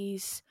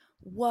melodies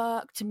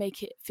work to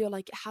make it feel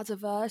like it has a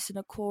verse and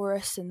a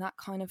chorus and that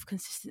kind of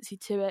consistency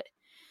to it.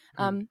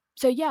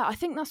 So yeah, I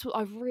think that's what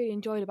I've really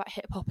enjoyed about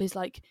hip hop, is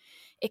like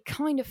it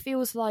kind of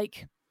feels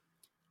like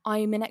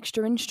I'm an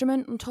extra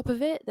instrument on top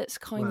of it that's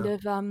kind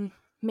of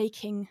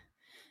making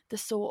the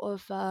sort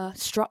of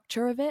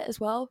structure of it as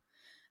well.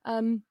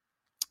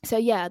 So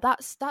yeah,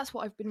 that's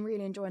what I've been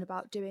really enjoying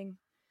about doing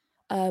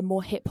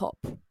more hip hop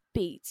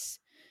beats.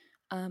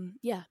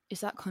 Is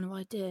that kind of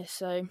idea.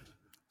 So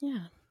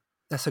yeah,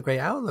 that's a great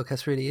outlook.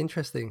 That's really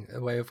interesting,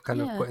 a way of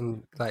kind of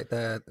putting like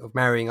of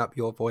marrying up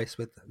your voice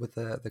with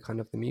the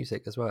kind of the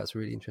music as well. That's a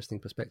really interesting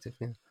perspective.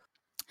 Yeah,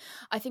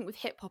 I think with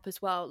hip hop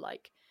as well,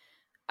 like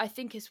I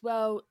think as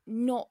well,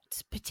 not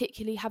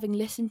particularly having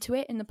listened to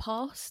it in the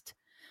past,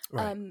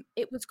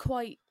 it was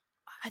quite,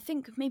 I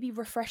think, maybe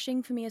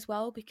refreshing for me as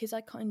well, because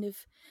I kind of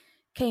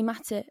came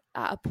at it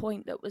at a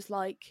point that was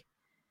like,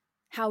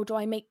 how do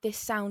I make this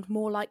sound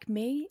more like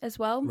me as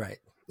well? Right.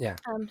 Yeah.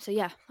 So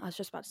yeah, I was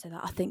just about to say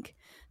that. I think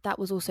that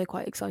was also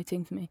quite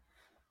exciting for me.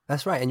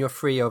 That's right, and you're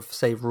free of,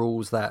 say,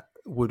 rules that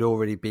would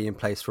already be in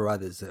place for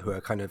others who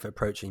are kind of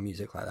approaching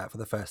music like that for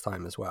the first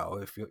time as well.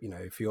 If you've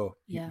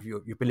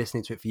been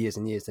listening to it for years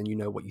and years, then you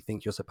know what you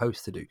think you're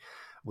supposed to do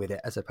with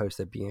it, as opposed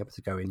to being able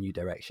to go in new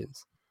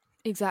directions.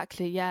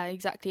 Exactly. Yeah,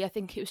 exactly. I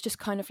think it was just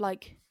kind of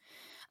like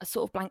a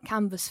sort of blank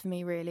canvas for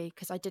me, really,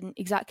 because I didn't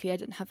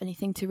have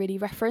anything to really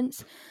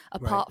reference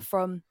apart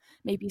from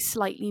maybe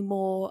slightly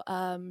more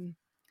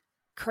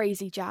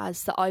crazy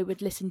jazz that I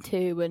would listen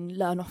to and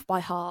learn off by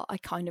heart. I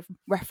kind of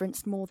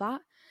referenced more that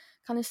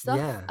kind of stuff.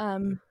 Yeah.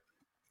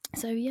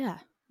 So yeah,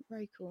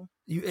 very cool.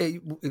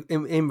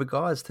 In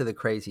regards to the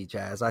crazy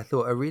jazz, I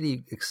thought a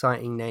really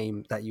exciting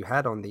name that you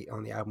had on the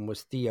album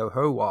was Theo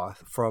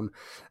Howarth from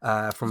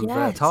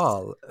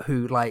Vertal,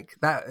 who like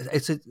that.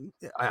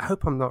 I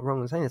hope I'm not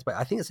wrong in saying this, but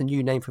I think it's a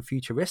new name for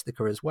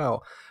Futuristica as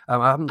well.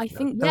 I don't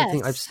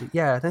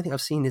think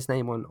I've seen his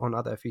name on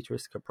other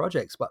Futuristica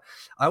projects, but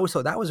I always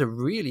thought that was a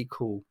really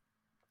cool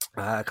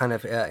kind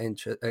of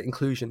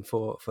inclusion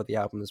for the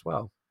album as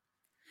well.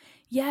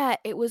 Yeah,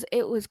 it was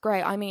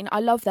great. I mean,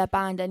 I love their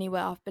band anyway.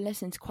 I've been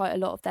listening to quite a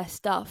lot of their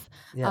stuff,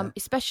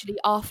 especially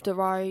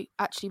after I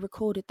actually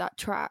recorded that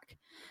track.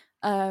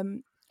 I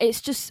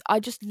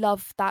just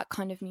love that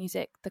kind of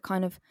music, the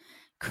kind of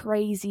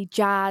crazy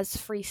jazz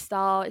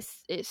freestyle.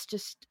 It's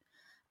just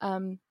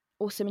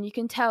awesome, and you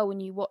can tell when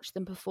you watch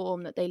them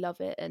perform that they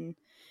love it and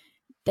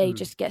they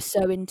just get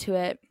so into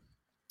it.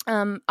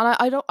 And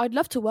I'd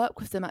love to work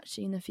with them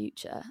actually in the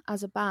future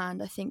as a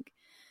band. I think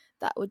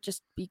that would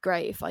just be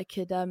great if I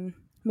could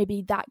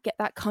maybe get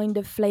that kind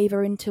of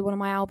flavour into one of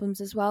my albums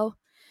as well,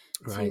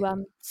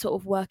 to sort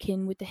of work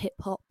in with the hip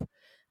hop.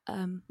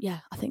 I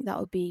think that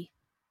would be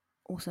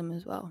awesome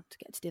as well to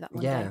get to do that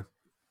one day.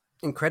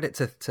 And credit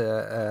to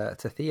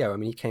Theo. I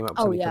mean, he came up with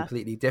something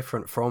completely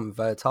different from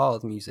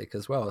Vertal's music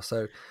as well.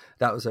 So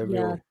that was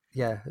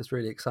it's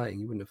really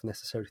exciting. You wouldn't have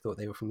necessarily thought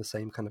they were from the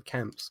same kind of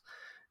camps,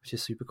 which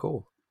is super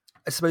cool.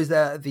 I suppose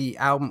the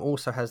album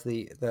also has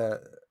the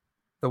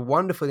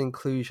wonderful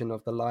inclusion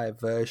of the live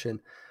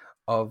version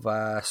of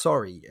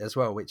Sorry as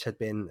well, which had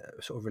been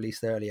sort of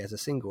released early as a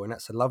single, and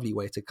that's a lovely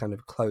way to kind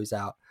of close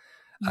out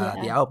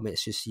the album.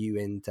 It's just you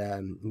and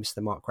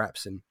Mr. Mark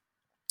Rapson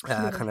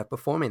kind of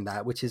performing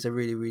that, which is a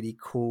really, really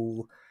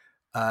cool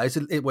it's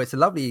a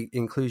lovely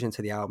inclusion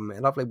to the album,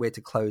 a lovely way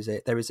to close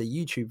it. There is a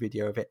YouTube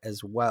video of it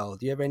as well.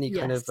 Do you have any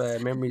kind of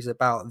memories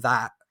about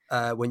that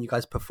when you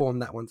guys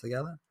performed that one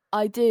together?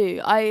 I do.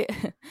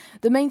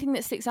 The main thing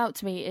that sticks out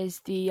to me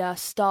is the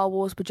Star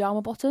Wars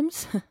pajama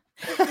bottoms.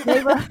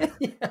 They were...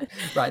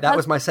 Right, that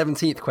was my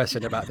 17th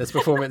question about this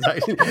performance.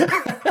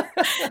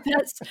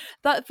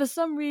 That for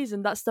some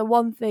reason that's the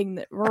one thing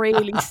that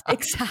really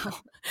sticks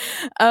out.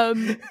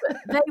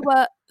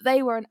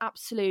 They were an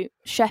absolute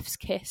chef's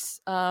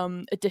kiss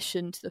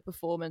addition to the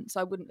performance.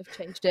 I wouldn't have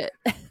changed it.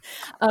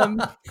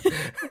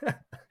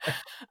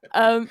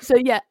 So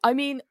yeah, I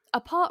mean,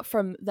 apart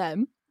from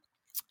them,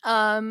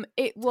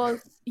 it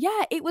was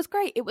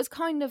great. It was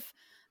kind of,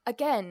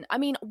 again, I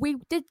mean, we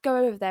did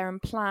go over there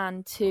and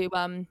plan to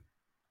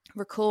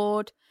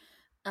record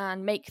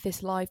and make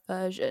this live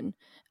version,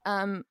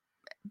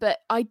 but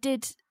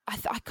if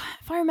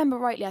I remember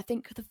rightly, I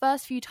think the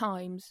first few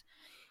times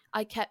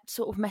I kept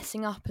sort of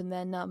messing up, and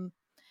then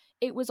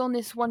it was on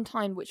this one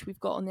time, which we've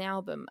got on the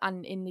album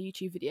and in the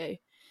YouTube video,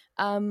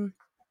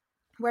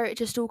 where it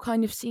just all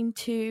kind of seemed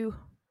to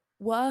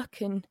work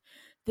and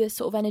the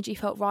sort of energy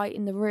felt right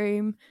in the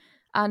room.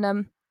 And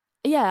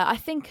I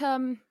think I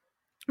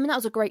mean, that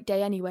was a great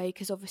day anyway,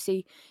 because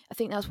obviously I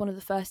think that was one of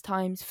the first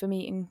times for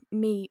meeting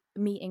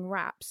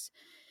Raps.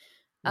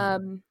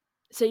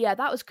 So yeah,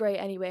 that was great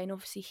anyway, and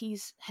obviously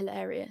he's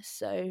hilarious.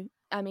 So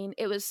I mean,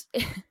 it was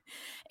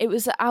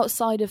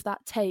outside of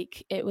that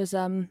take, it was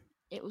all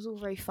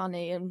very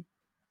funny, and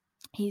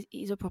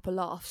he's a proper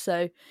laugh.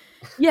 So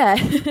yeah,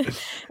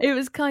 it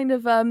was kind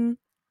of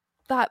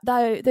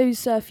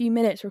those few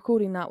minutes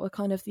recording that were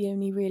kind of the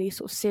only really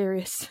sort of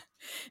serious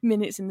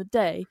minutes in the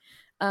day.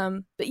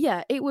 But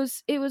yeah, it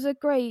was a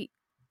great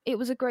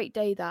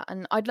day, that,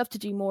 and I'd love to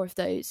do more of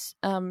those,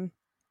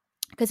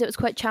 because it was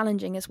quite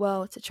challenging as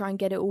well to try and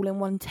get it all in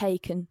one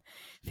take and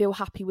feel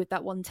happy with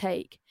that one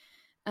take.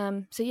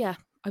 So yeah,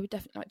 I would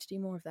definitely like to do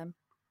more of them.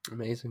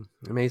 Amazing.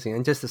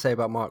 And just to say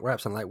about Mark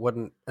Rapson, like, what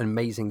an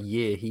amazing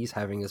year he's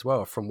having as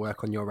well, from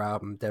work on your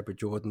album, Deborah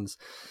Jordan's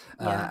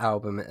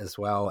album as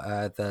well,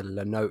 the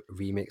La Note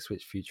remix,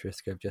 which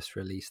Futuristica have just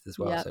released as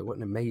well. So what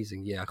an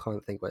amazing year. I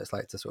can't think what it's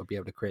like to sort of be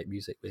able to create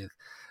music with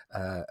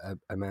a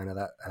man of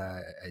that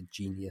a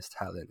genius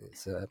talent.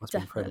 It's must be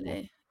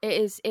incredible.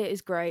 It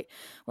is great.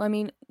 Well, I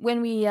mean,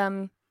 when we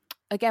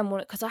again,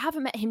 because I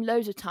haven't met him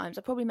loads of times,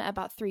 I probably met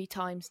about 3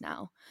 times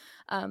now,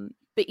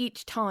 but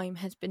each time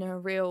has been a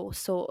real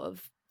sort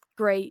of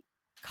great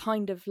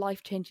kind of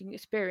life-changing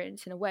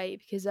experience in a way,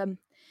 because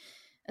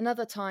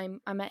another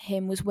time I met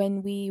him was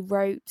when we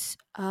wrote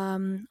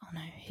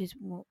here's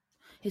when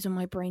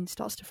my brain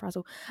starts to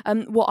frazzle,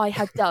 what I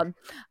had done.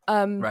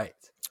 Right,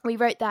 we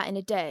wrote that in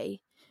a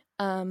day,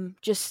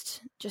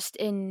 just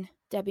in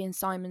Debbie and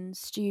Simon's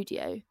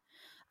studio.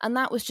 And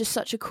that was just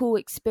such a cool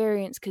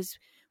experience because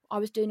I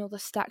was doing all the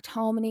stacked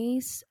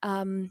harmonies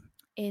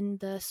in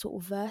the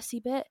sort of versey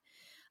bit.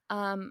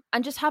 And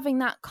just having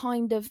that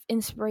kind of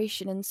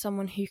inspiration and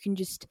someone who can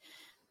just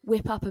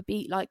whip up a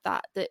beat like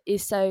that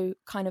is so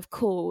kind of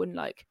cool and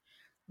like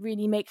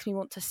really makes me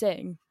want to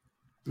sing.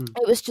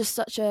 It was just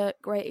such a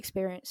great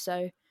experience.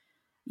 So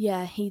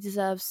yeah, he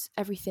deserves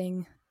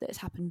everything that has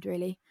happened,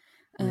 really.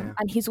 And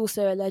he's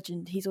also a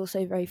legend. He's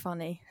also very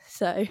funny.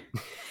 So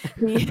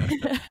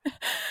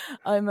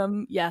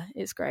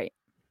it's great.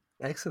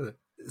 Excellent.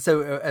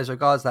 So as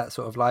regards that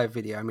sort of live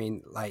video, I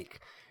mean,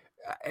 like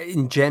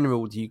in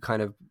general, do you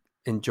kind of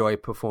enjoy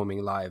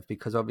performing live?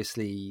 Because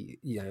obviously,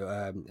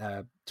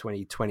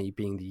 2020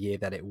 being the year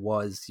that it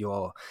was,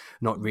 you're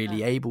not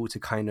really able to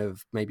kind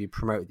of maybe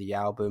promote the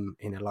album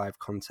in a live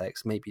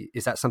context. Maybe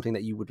is that something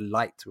that you would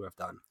like to have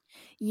done?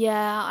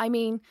 Yeah, I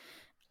mean,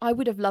 I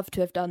would have loved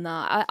to have done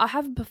that. I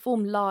haven't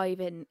performed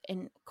live in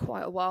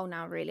quite a while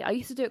now, really. I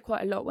used to do it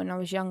quite a lot when I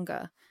was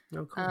younger.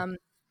 Oh, cool.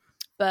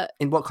 But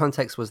in what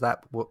context was that?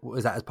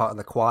 Was that as part of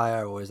the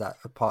choir, or is that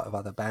a part of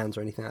other bands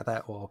or anything like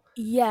that? Or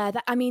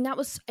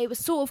it was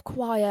sort of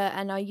choir,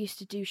 and I used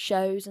to do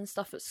shows and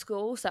stuff at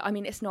school. So I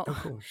mean, it's not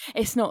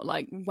it's not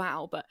like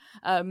wow, but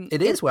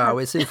it is wow.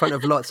 It's in front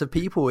of lots of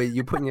people.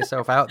 You're putting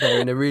yourself out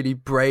there in a really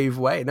brave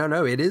way.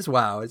 No, it is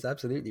wow. It's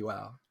absolutely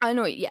wow. I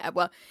know. Yeah,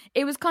 well,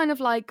 it was kind of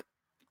like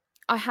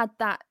I had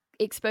that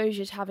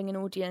exposure to having an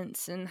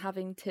audience and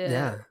having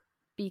to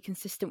be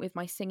consistent with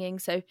my singing.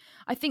 So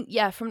I think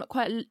from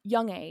quite a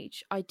young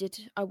age I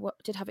did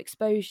have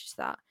exposure to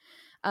that,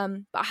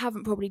 but I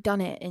haven't probably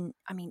done it in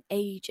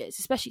ages,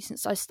 especially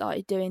since I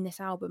started doing this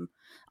album.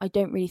 I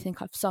don't really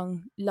think I've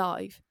sung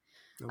live.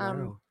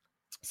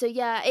 So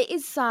yeah, it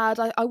is sad.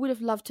 I would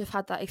have loved to have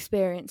had that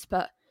experience,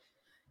 but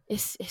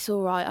it's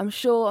all right. I'm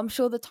sure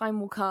the time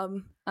will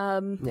come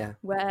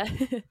where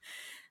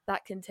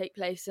that can take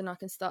place and I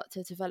can start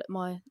to develop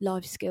my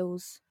live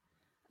skills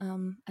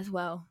as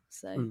well.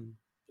 So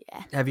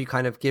yeah. Have you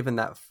kind of given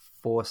that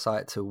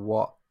foresight to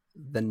what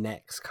the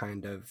next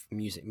kind of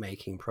music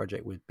making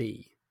project would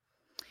be?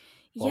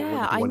 Or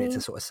what you want it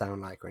to sort of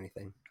sound like or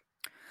anything?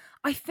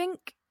 I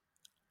think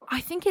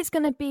it's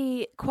going to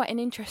be quite an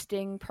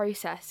interesting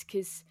process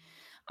because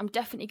I'm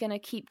definitely going to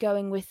keep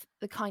going with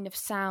the kind of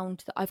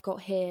sound that I've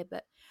got here,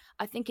 but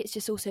I think it's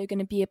just also going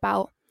to be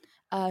about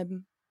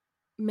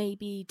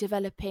maybe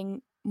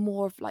developing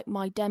more of like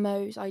my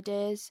demos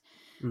ideas,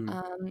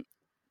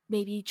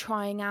 maybe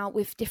trying out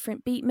with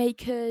different beat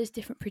makers,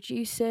 different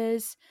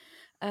producers,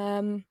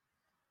 but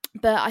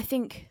I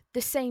think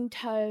the same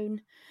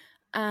tone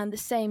and the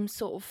same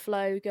sort of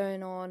flow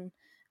going on,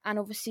 and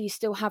obviously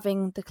still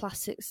having the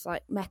classics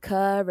like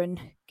Mecca and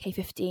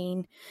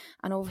K15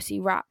 and obviously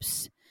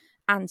Raps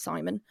and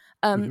Simon,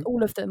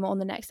 all of them on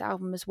the next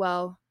album as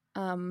well.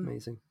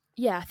 Amazing.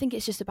 Yeah, I think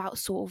it's just about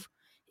sort of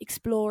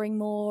exploring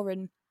more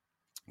and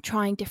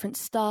trying different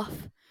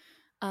stuff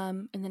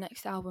in the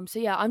next album. So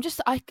yeah, I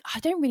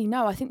don't really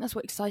know. I think that's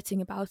what's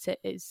exciting about it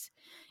is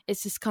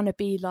it's just kind of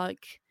be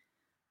like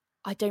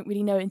I don't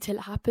really know until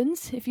it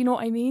happens, if you know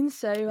what I mean.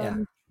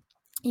 So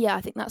yeah,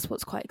 I think that's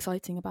what's quite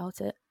exciting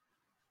about it.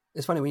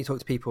 It's funny when you talk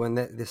to people in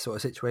this sort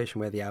of situation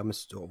where the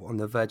album's sort of on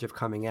the verge of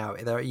coming out,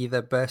 they're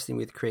either bursting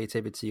with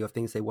creativity or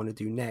things they want to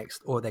do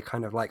next, or they're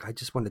kind of like, I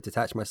just want to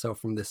detach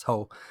myself from this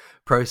whole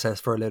process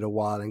for a little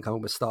while and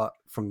kind of start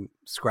from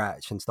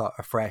scratch and start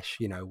afresh,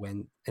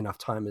 when enough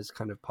time has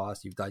kind of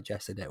passed, you've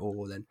digested it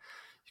all, then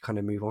you kind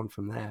of move on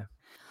from there.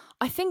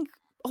 I think,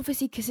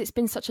 obviously, because it's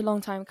been such a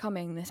long time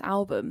coming, this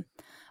album,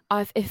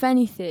 if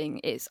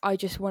anything, I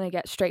just want to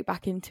get straight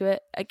back into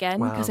it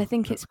again, because I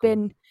think it's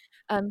been...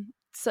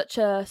 such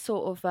a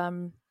sort of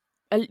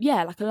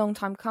like a long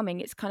time coming.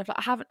 It's kind of like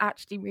I haven't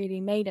actually really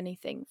made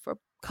anything for a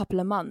couple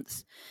of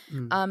months.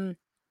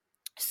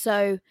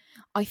 So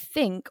I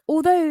think,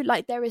 although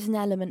like there is an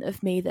element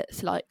of me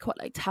that's like quite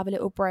like to have a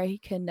little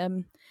break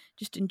and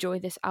just enjoy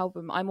this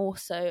album, I'm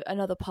also,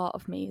 another part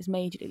of me is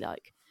majorly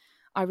like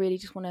I really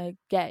just want to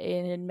get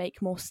in and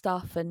make more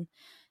stuff and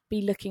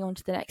be looking on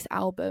to the next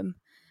album,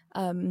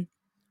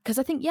 because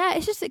I think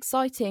it's just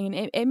exciting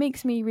and it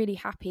makes me really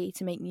happy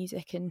to make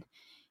music and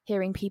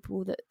hearing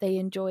people that they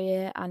enjoy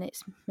it and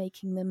it's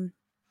making them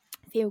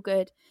feel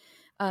good.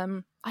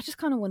 I just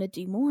kind of want to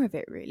do more of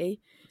it,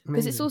 really,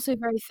 because it's also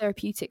very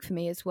therapeutic for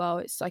me as well.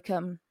 It's like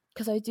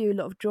because I do a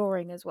lot of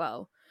drawing as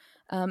well.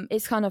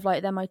 It's kind of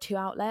like they're my two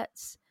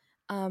outlets.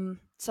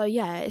 So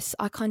yeah,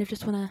 I kind of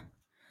just want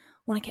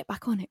to get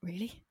back on it,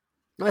 really.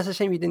 Well, it's a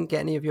shame you didn't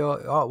get any of your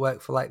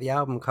artwork for like the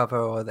album cover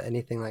or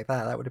anything like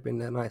that. That would have been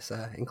a nice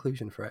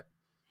inclusion for it.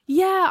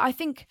 Yeah, I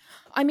think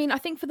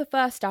for the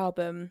first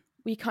album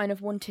we kind of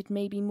wanted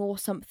maybe more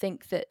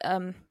something that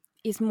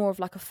is more of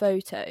like a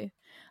photo,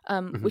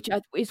 which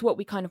is what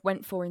we kind of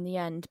went for in the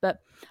end. But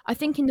I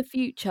think in the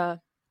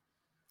future,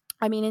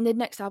 in the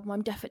next album,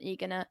 I'm definitely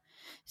going to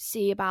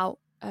see about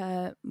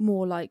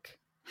more like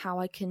how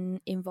I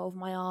can involve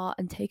my art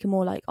and take a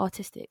more like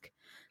artistic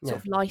sort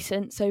of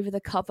license over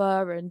the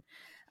cover and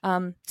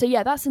So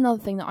yeah, that's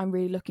another thing that I'm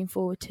really looking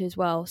forward to as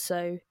well.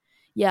 So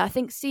yeah, I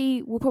think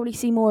we'll probably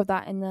see more of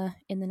that in the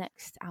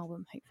next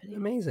album, hopefully.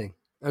 Amazing.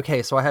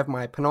 Okay, so I have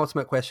my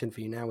penultimate question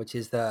for you now, which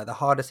is the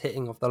hardest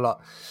hitting of the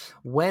lot.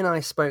 When I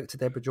spoke to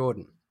Deborah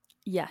Jordan,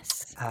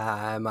 yes,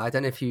 I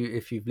don't know if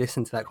you've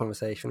listened to that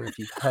conversation or if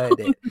you've heard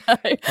it. No,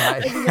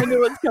 I think I know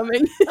what's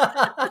coming.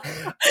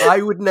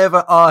 I would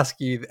never ask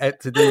you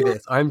to do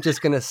this. I'm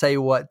just going to say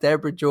what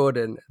Deborah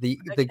Jordan, the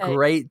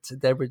great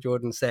Deborah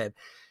Jordan, said.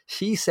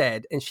 She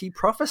said, and she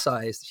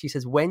prophesied, she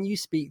says, when you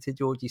speak to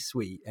Georgie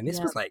Sweet, and this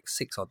was like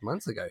 6 odd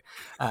months ago,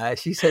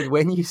 she said,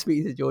 when you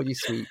speak to Georgie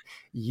Sweet,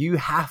 you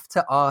have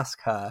to ask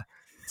her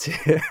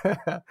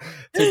to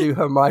do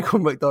her Michael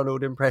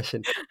McDonald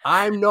impression.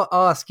 I'm not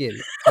asking.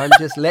 I'm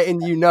just letting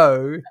you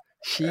know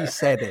she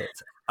said it.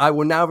 I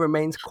will now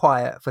remain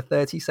quiet for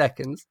 30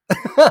 seconds.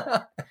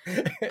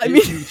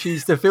 If you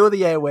choose to fill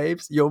the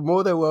airwaves, you're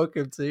more than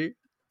welcome to.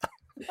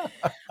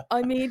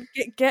 I mean,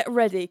 get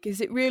ready,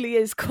 because it really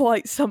is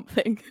quite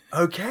something.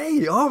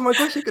 Okay. Oh my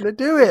gosh, you're going to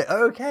do it.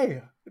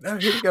 Okay. No,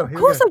 here we go. Of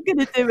course I'm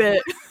going to do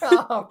it.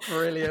 Oh,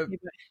 brilliant. I'm going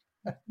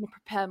to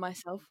prepare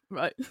myself.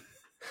 Right.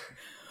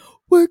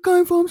 We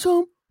came from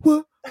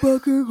somewhere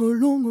back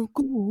in long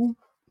ago.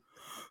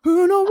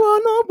 And I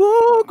wanna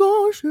walk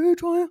on, she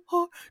trying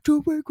hard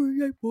to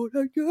recreate what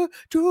I get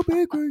to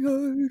be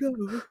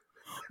created.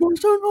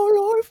 Once in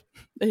our life.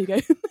 There you go.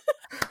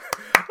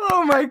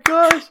 Oh my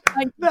gosh,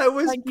 that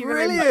was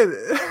brilliant.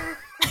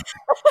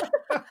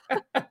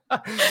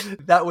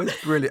 That was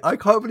brilliant. I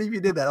can't believe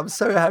you did that. I'm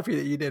so happy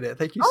that you did it.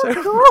 Thank you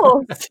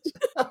so much.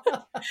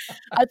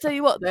 I'll tell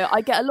you what, though,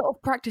 I get a lot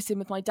of practice in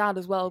with my dad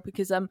as well,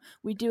 because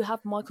we do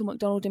have Michael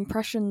McDonald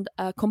impression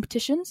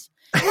competitions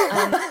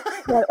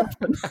quite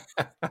often.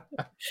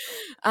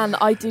 And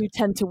I do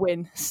tend to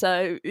win.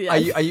 So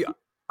yeah.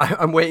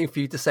 I'm waiting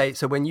for you to say,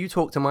 so when you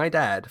talk to my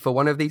dad for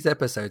one of these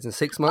episodes in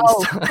 6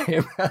 months'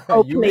 time,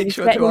 you make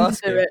sure to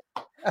ask him.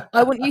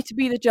 I want you to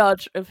be the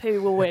judge of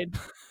who will win.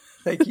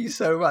 Thank you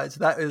so much.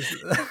 That is...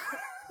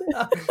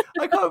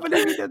 I can't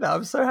believe you did that.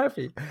 I'm so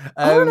happy.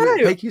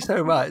 Thank you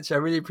so much. I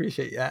really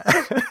appreciate that.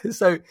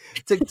 So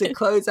to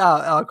close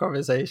out our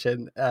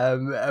conversation,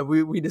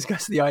 we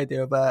discussed the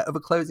idea of a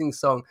closing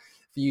song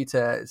for you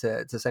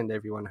to send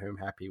everyone home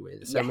happy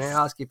with. So may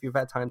I ask if you've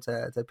had time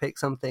to pick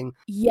something?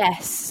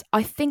 Yes,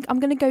 I think I'm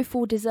going to go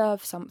for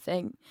Deserve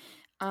Something.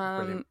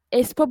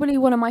 It's probably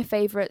one of my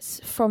favourites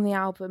from the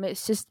album.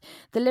 It's just,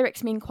 the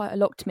lyrics mean quite a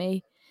lot to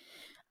me.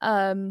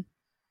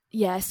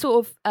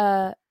 Sort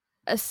of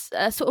a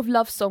sort of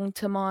love song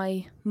to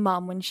my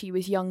mum when she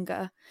was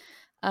younger,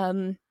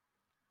 and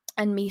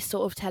me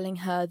sort of telling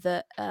her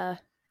that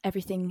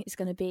everything is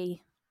going to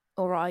be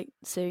all right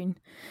soon.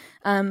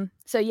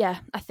 So yeah,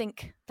 I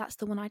think that's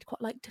the one I'd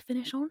quite like to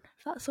finish on,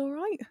 if that's all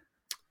right.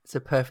 It's a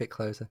perfect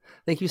closer.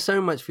 Thank you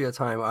so much for your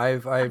time.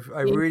 I've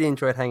really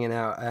enjoyed hanging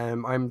out.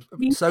 I'm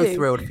so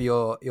thrilled for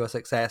your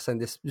success and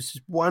this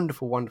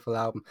wonderful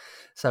album.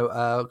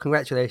 So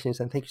congratulations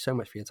and thank you so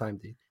much for your time,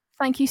 dude.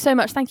 Thank you so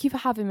much. Thank you for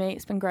having me.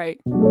 It's been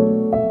great.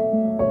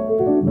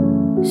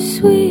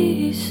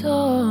 Sweet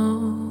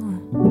song,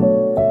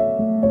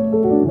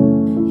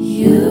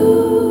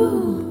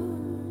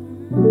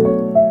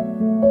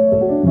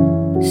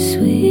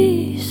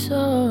 sweet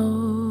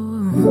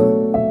song,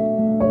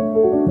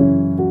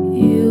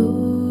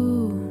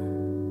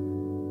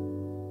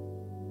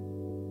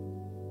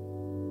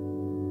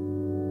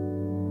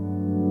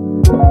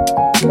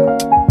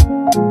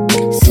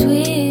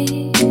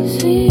 sweet,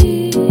 sweet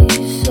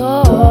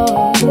song,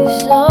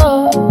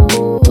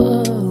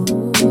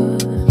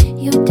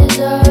 you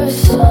deserve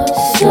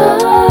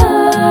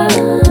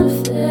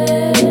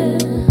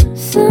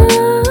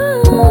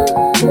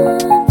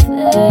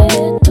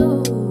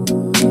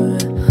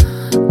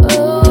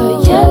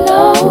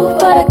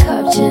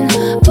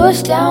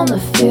push down the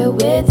fear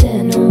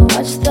within and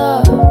watch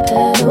the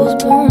petals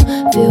bloom.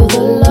 Feel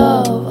the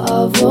love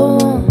of a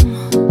womb.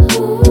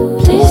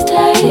 Please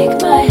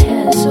take my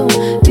hand soon.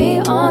 Be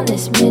on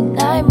this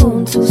midnight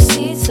moon to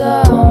see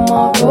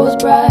tomorrow's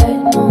bright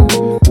noon.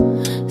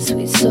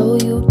 Sweet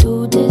soul, you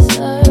do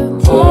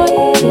deserve more.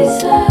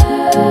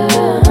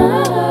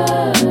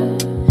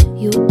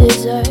 You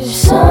deserve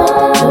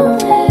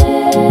something.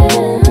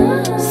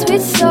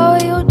 Sweet soul,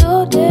 you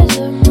do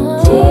deserve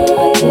more.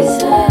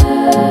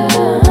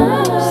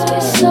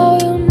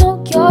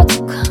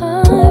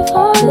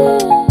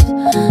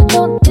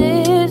 Don't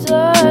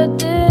deserve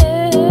this.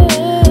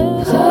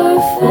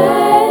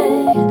 Perfect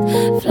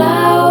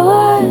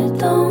flower,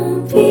 don't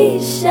be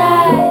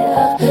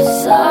shy of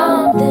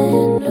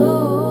something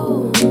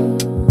new.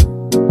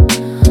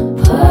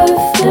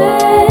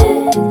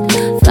 Perfect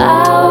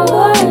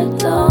flower,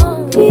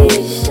 don't be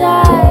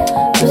shy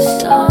of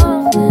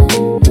something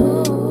new.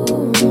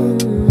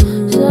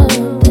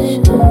 Something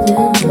new.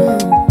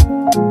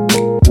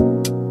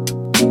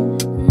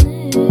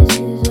 This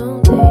is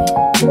only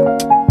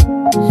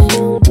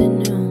something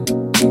new.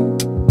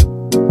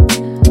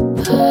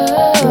 Perfect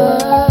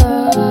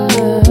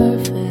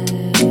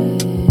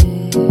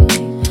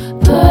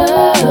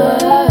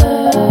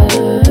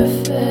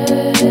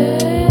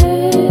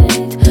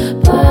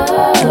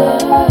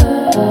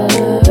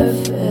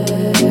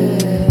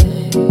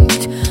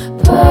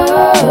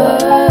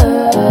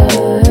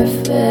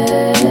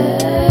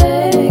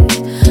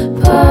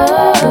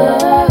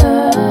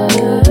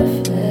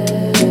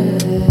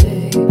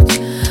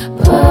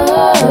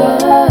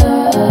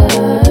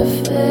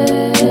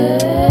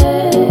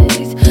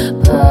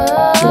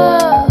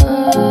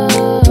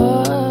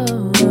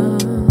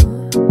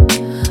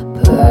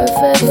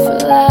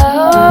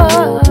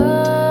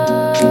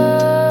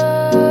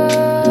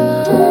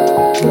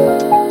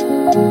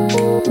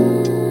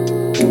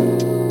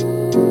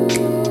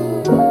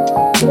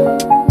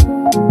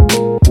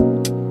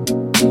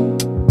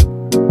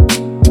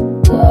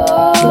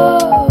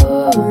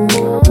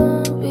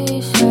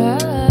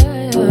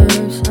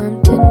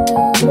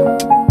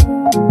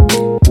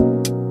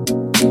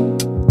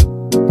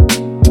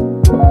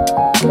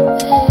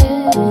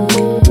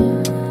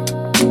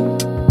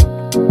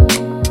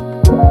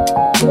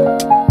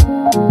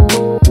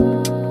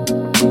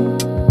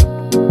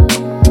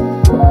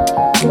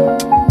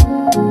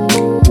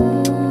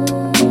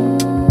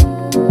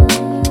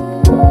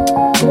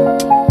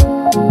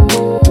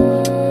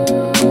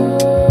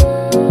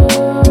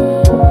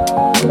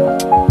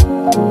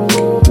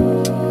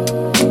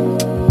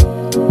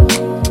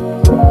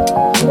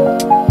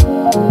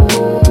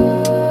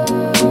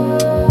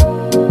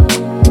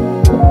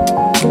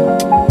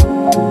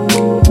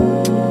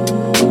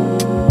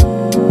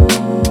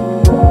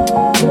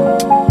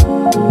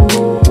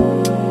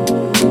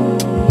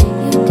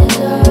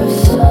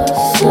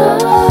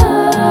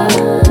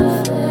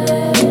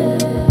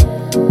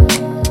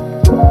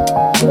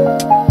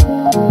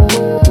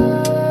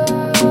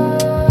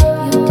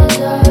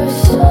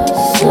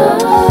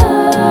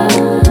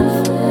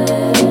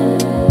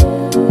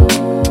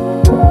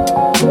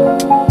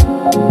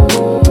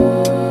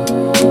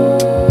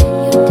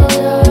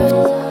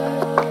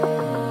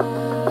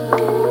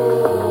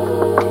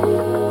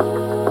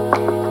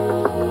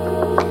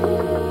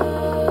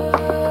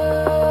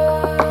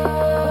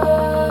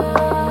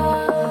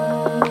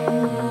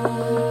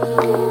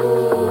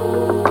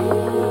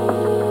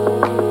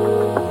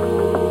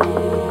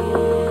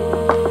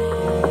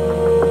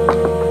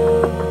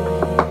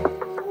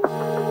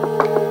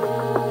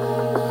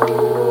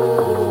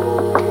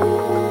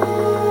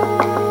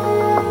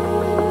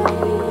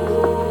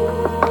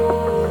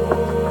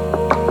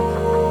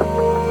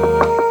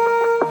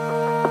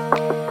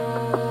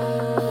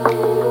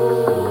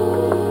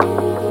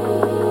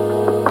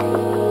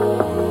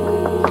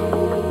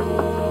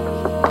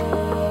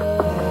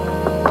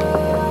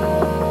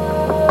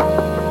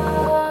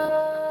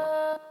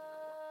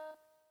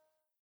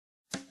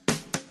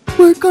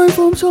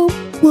from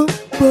somewhere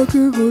back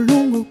in a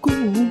long ago.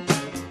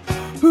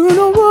 And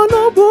I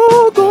wanna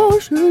walk on,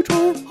 she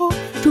try hard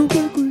to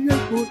be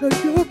created for that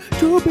year,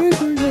 to be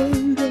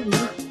created.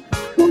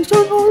 Once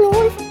in her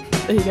life.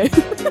 There you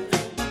go.